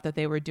downfield stuff that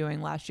they were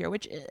doing last year,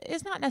 which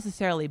is not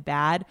necessarily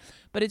bad,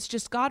 but it's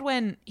just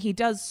Godwin, he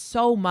does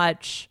so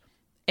much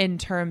in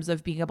terms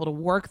of being able to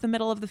work the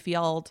middle of the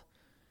field,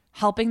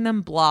 helping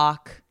them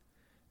block.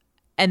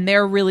 And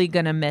they're really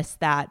going to miss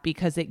that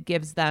because it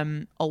gives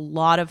them a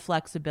lot of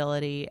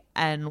flexibility.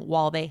 And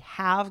while they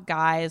have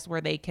guys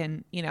where they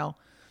can,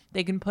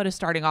 they can put a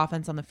starting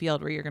offense on the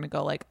field where you're going to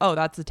go like, oh,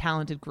 that's a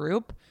talented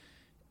group.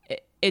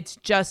 It's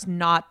just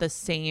not the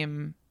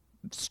same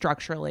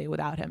structurally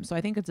without him. So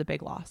I think it's a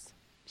big loss.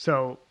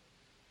 So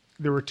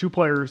there were two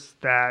players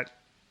that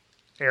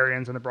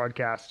Arians on the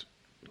broadcast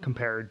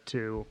compared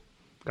to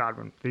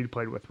Godwin that he'd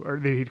played with or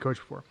that he'd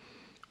coached before.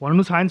 One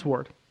was Hines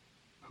Ward,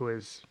 who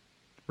is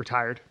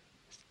retired,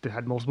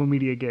 had multiple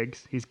media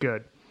gigs. He's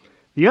good.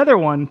 The other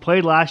one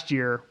played last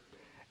year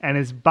and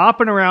is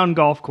bopping around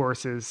golf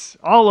courses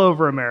all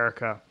over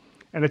America,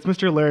 and it's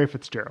Mr. Larry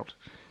Fitzgerald.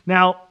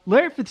 Now,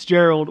 Larry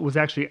Fitzgerald was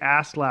actually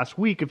asked last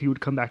week if he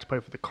would come back to play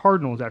for the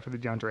Cardinals after the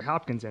DeAndre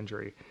Hopkins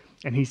injury,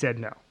 and he said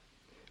no.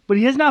 But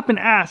he has not been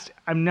asked,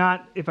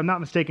 if I'm not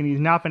mistaken, he's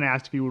not been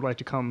asked if he would like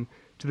to come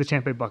to the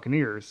Tampa Bay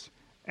Buccaneers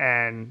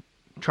and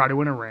try to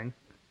win a ring,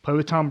 play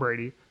with Tom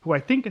Brady, who I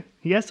think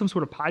he has some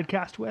sort of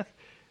podcast with.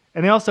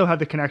 And they also have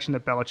the connection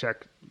that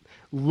Belichick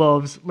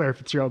loves Larry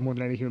Fitzgerald more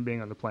than any human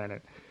being on the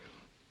planet.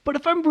 But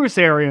if I'm Bruce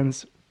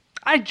Arians,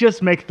 I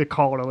just make the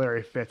call to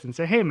Larry Fitz and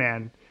say, hey,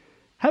 man,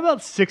 how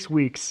about 6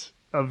 weeks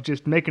of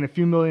just making a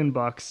few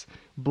 $1,000,000,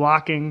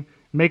 blocking,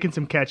 making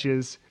some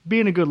catches,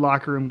 being a good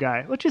locker room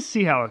guy? Let's just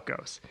see how it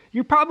goes.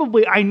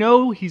 I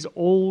know he's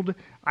old.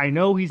 I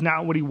know he's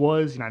not what he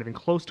was. He's not even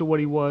close to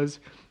what he was.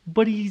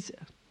 But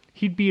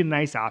he'd be a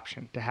nice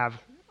option to have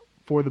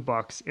for the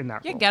Bucs in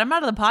that role. Get him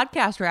out of the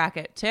podcast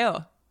racket too.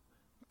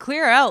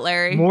 Clear out,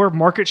 Larry. More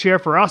market share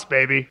for us,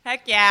 baby.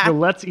 Heck yeah.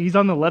 He's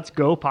on the Let's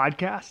Go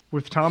podcast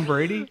with Tom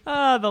Brady.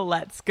 Oh, the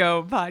Let's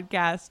Go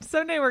podcast.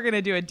 Someday we're going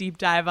to do a deep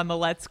dive on the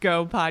Let's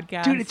Go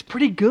podcast. Dude, it's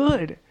pretty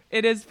good.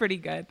 It is pretty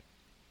good.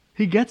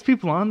 He gets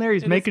people on there.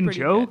 He's making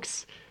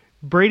jokes.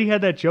 Good. Brady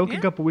had that joke a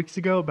couple weeks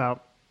ago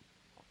about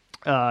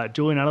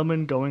Julian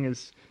Edelman going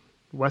as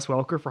Wes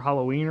Welker for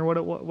Halloween or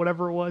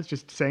whatever it was,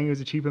 just saying it was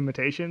a cheap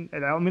imitation.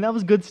 And I mean, that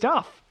was good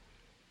stuff.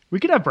 We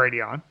could have Brady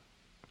on.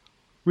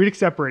 We'd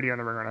accept Brady on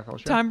the Ringer NFL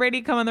show. Tom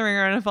Brady, come on the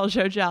Ringer NFL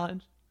show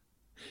challenge.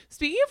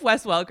 Speaking of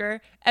Wes Welker,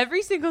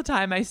 every single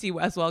time I see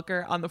Wes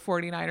Welker on the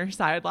 49ers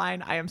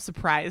sideline, I am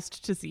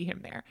surprised to see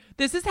him there.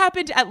 This has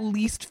happened at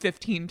least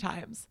 15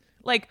 times.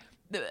 Like,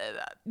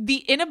 the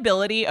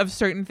inability of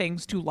certain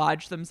things to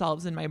lodge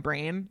themselves in my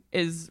brain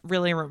is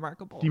really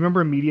remarkable. Do you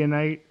remember media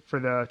night for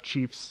the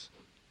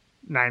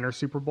Chiefs-Niners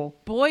Super Bowl?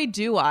 Boy,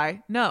 do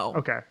I. No.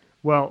 Okay.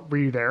 Well, were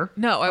you there?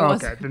 No, I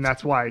wasn't. Okay, then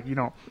that's why,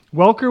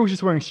 Welker was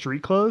just wearing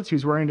street clothes. He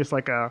was wearing just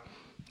like a,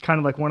 kind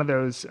of like one of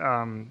those,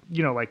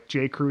 like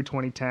J. Crew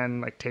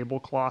 2010, like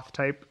tablecloth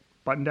type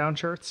button-down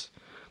shirts,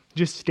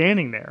 just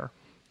standing there.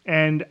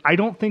 And I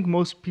don't think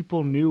most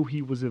people knew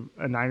he was a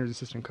Niners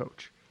assistant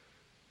coach.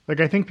 Like,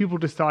 I think people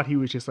just thought he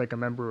was just like a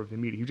member of the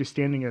media. He was just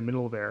standing in the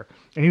middle there,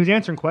 and he was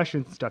answering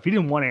questions and stuff. He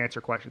didn't want to answer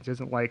questions. He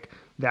isn't like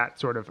that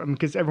sort of,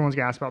 because everyone's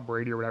going to ask about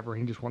Brady or whatever,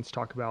 and he just wants to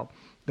talk about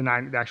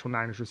the actual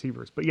Niners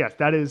receivers. But yes,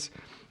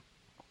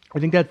 I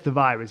think that's the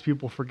vibe, is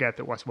people forget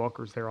that Wes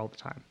Welker's there all the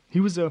time.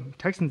 He was a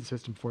Texans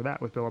assistant before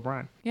that with Bill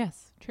O'Brien.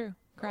 Yes, true.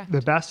 Correct.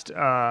 The best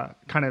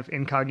kind of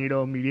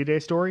incognito media day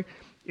story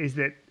is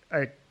that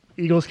a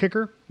Eagles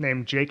kicker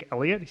named Jake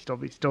Elliott, he's still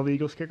the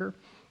Eagles kicker,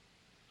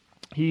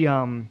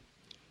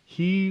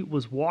 he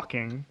was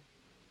walking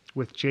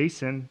with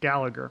Jason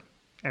Gallagher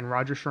and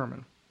Roger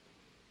Sherman,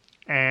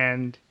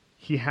 and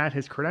he had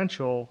his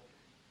credential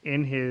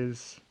in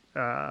his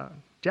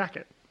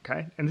jacket,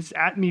 okay? And this is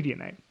at media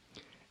night.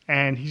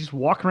 And he's just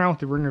walking around with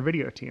the Ringer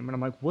video team, and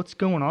I'm like, what's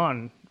going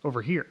on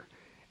over here?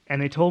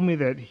 And they told me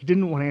that he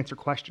didn't want to answer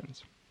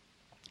questions.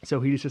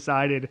 So he just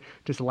decided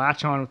to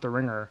latch on with the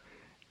Ringer.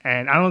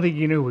 And I don't think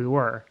he knew who we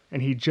were.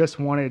 And he just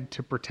wanted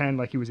to pretend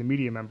like he was a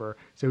media member.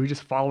 So he was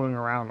just following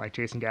around like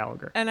Jason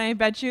Gallagher. And I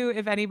bet you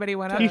if anybody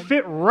went up, he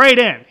fit right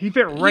in. He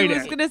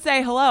was going to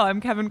say, hello,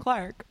 I'm Kevin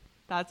Clark.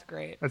 That's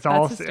great. That's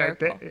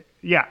hysterical.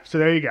 Yeah, so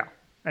there you go.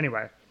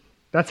 Anyway,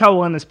 that's how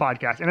we'll end this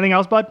podcast. Anything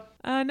else, bud?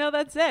 No,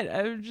 that's it.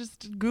 I'm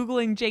just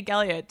Googling Jake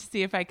Elliott to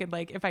see if I could,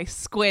 if I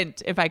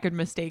squint, if I could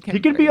mistake him. He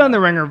could be on the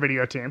Ringer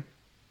video team.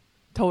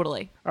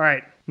 Totally. All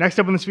right. Next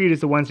up on this feed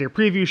is the Wednesday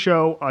preview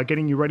show,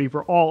 getting you ready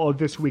for all of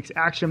this week's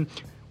action.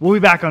 We'll be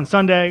back on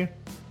Sunday.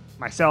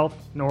 Myself,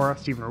 Nora,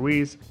 Stephen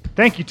Ruiz.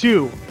 Thank you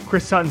to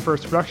Chris Sutton for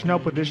his production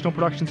help with additional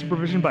production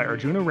supervision by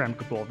Arjuna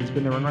Ramgopal. This has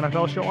been the Ringer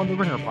NFL show on the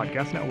Ringer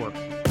Podcast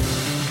Network.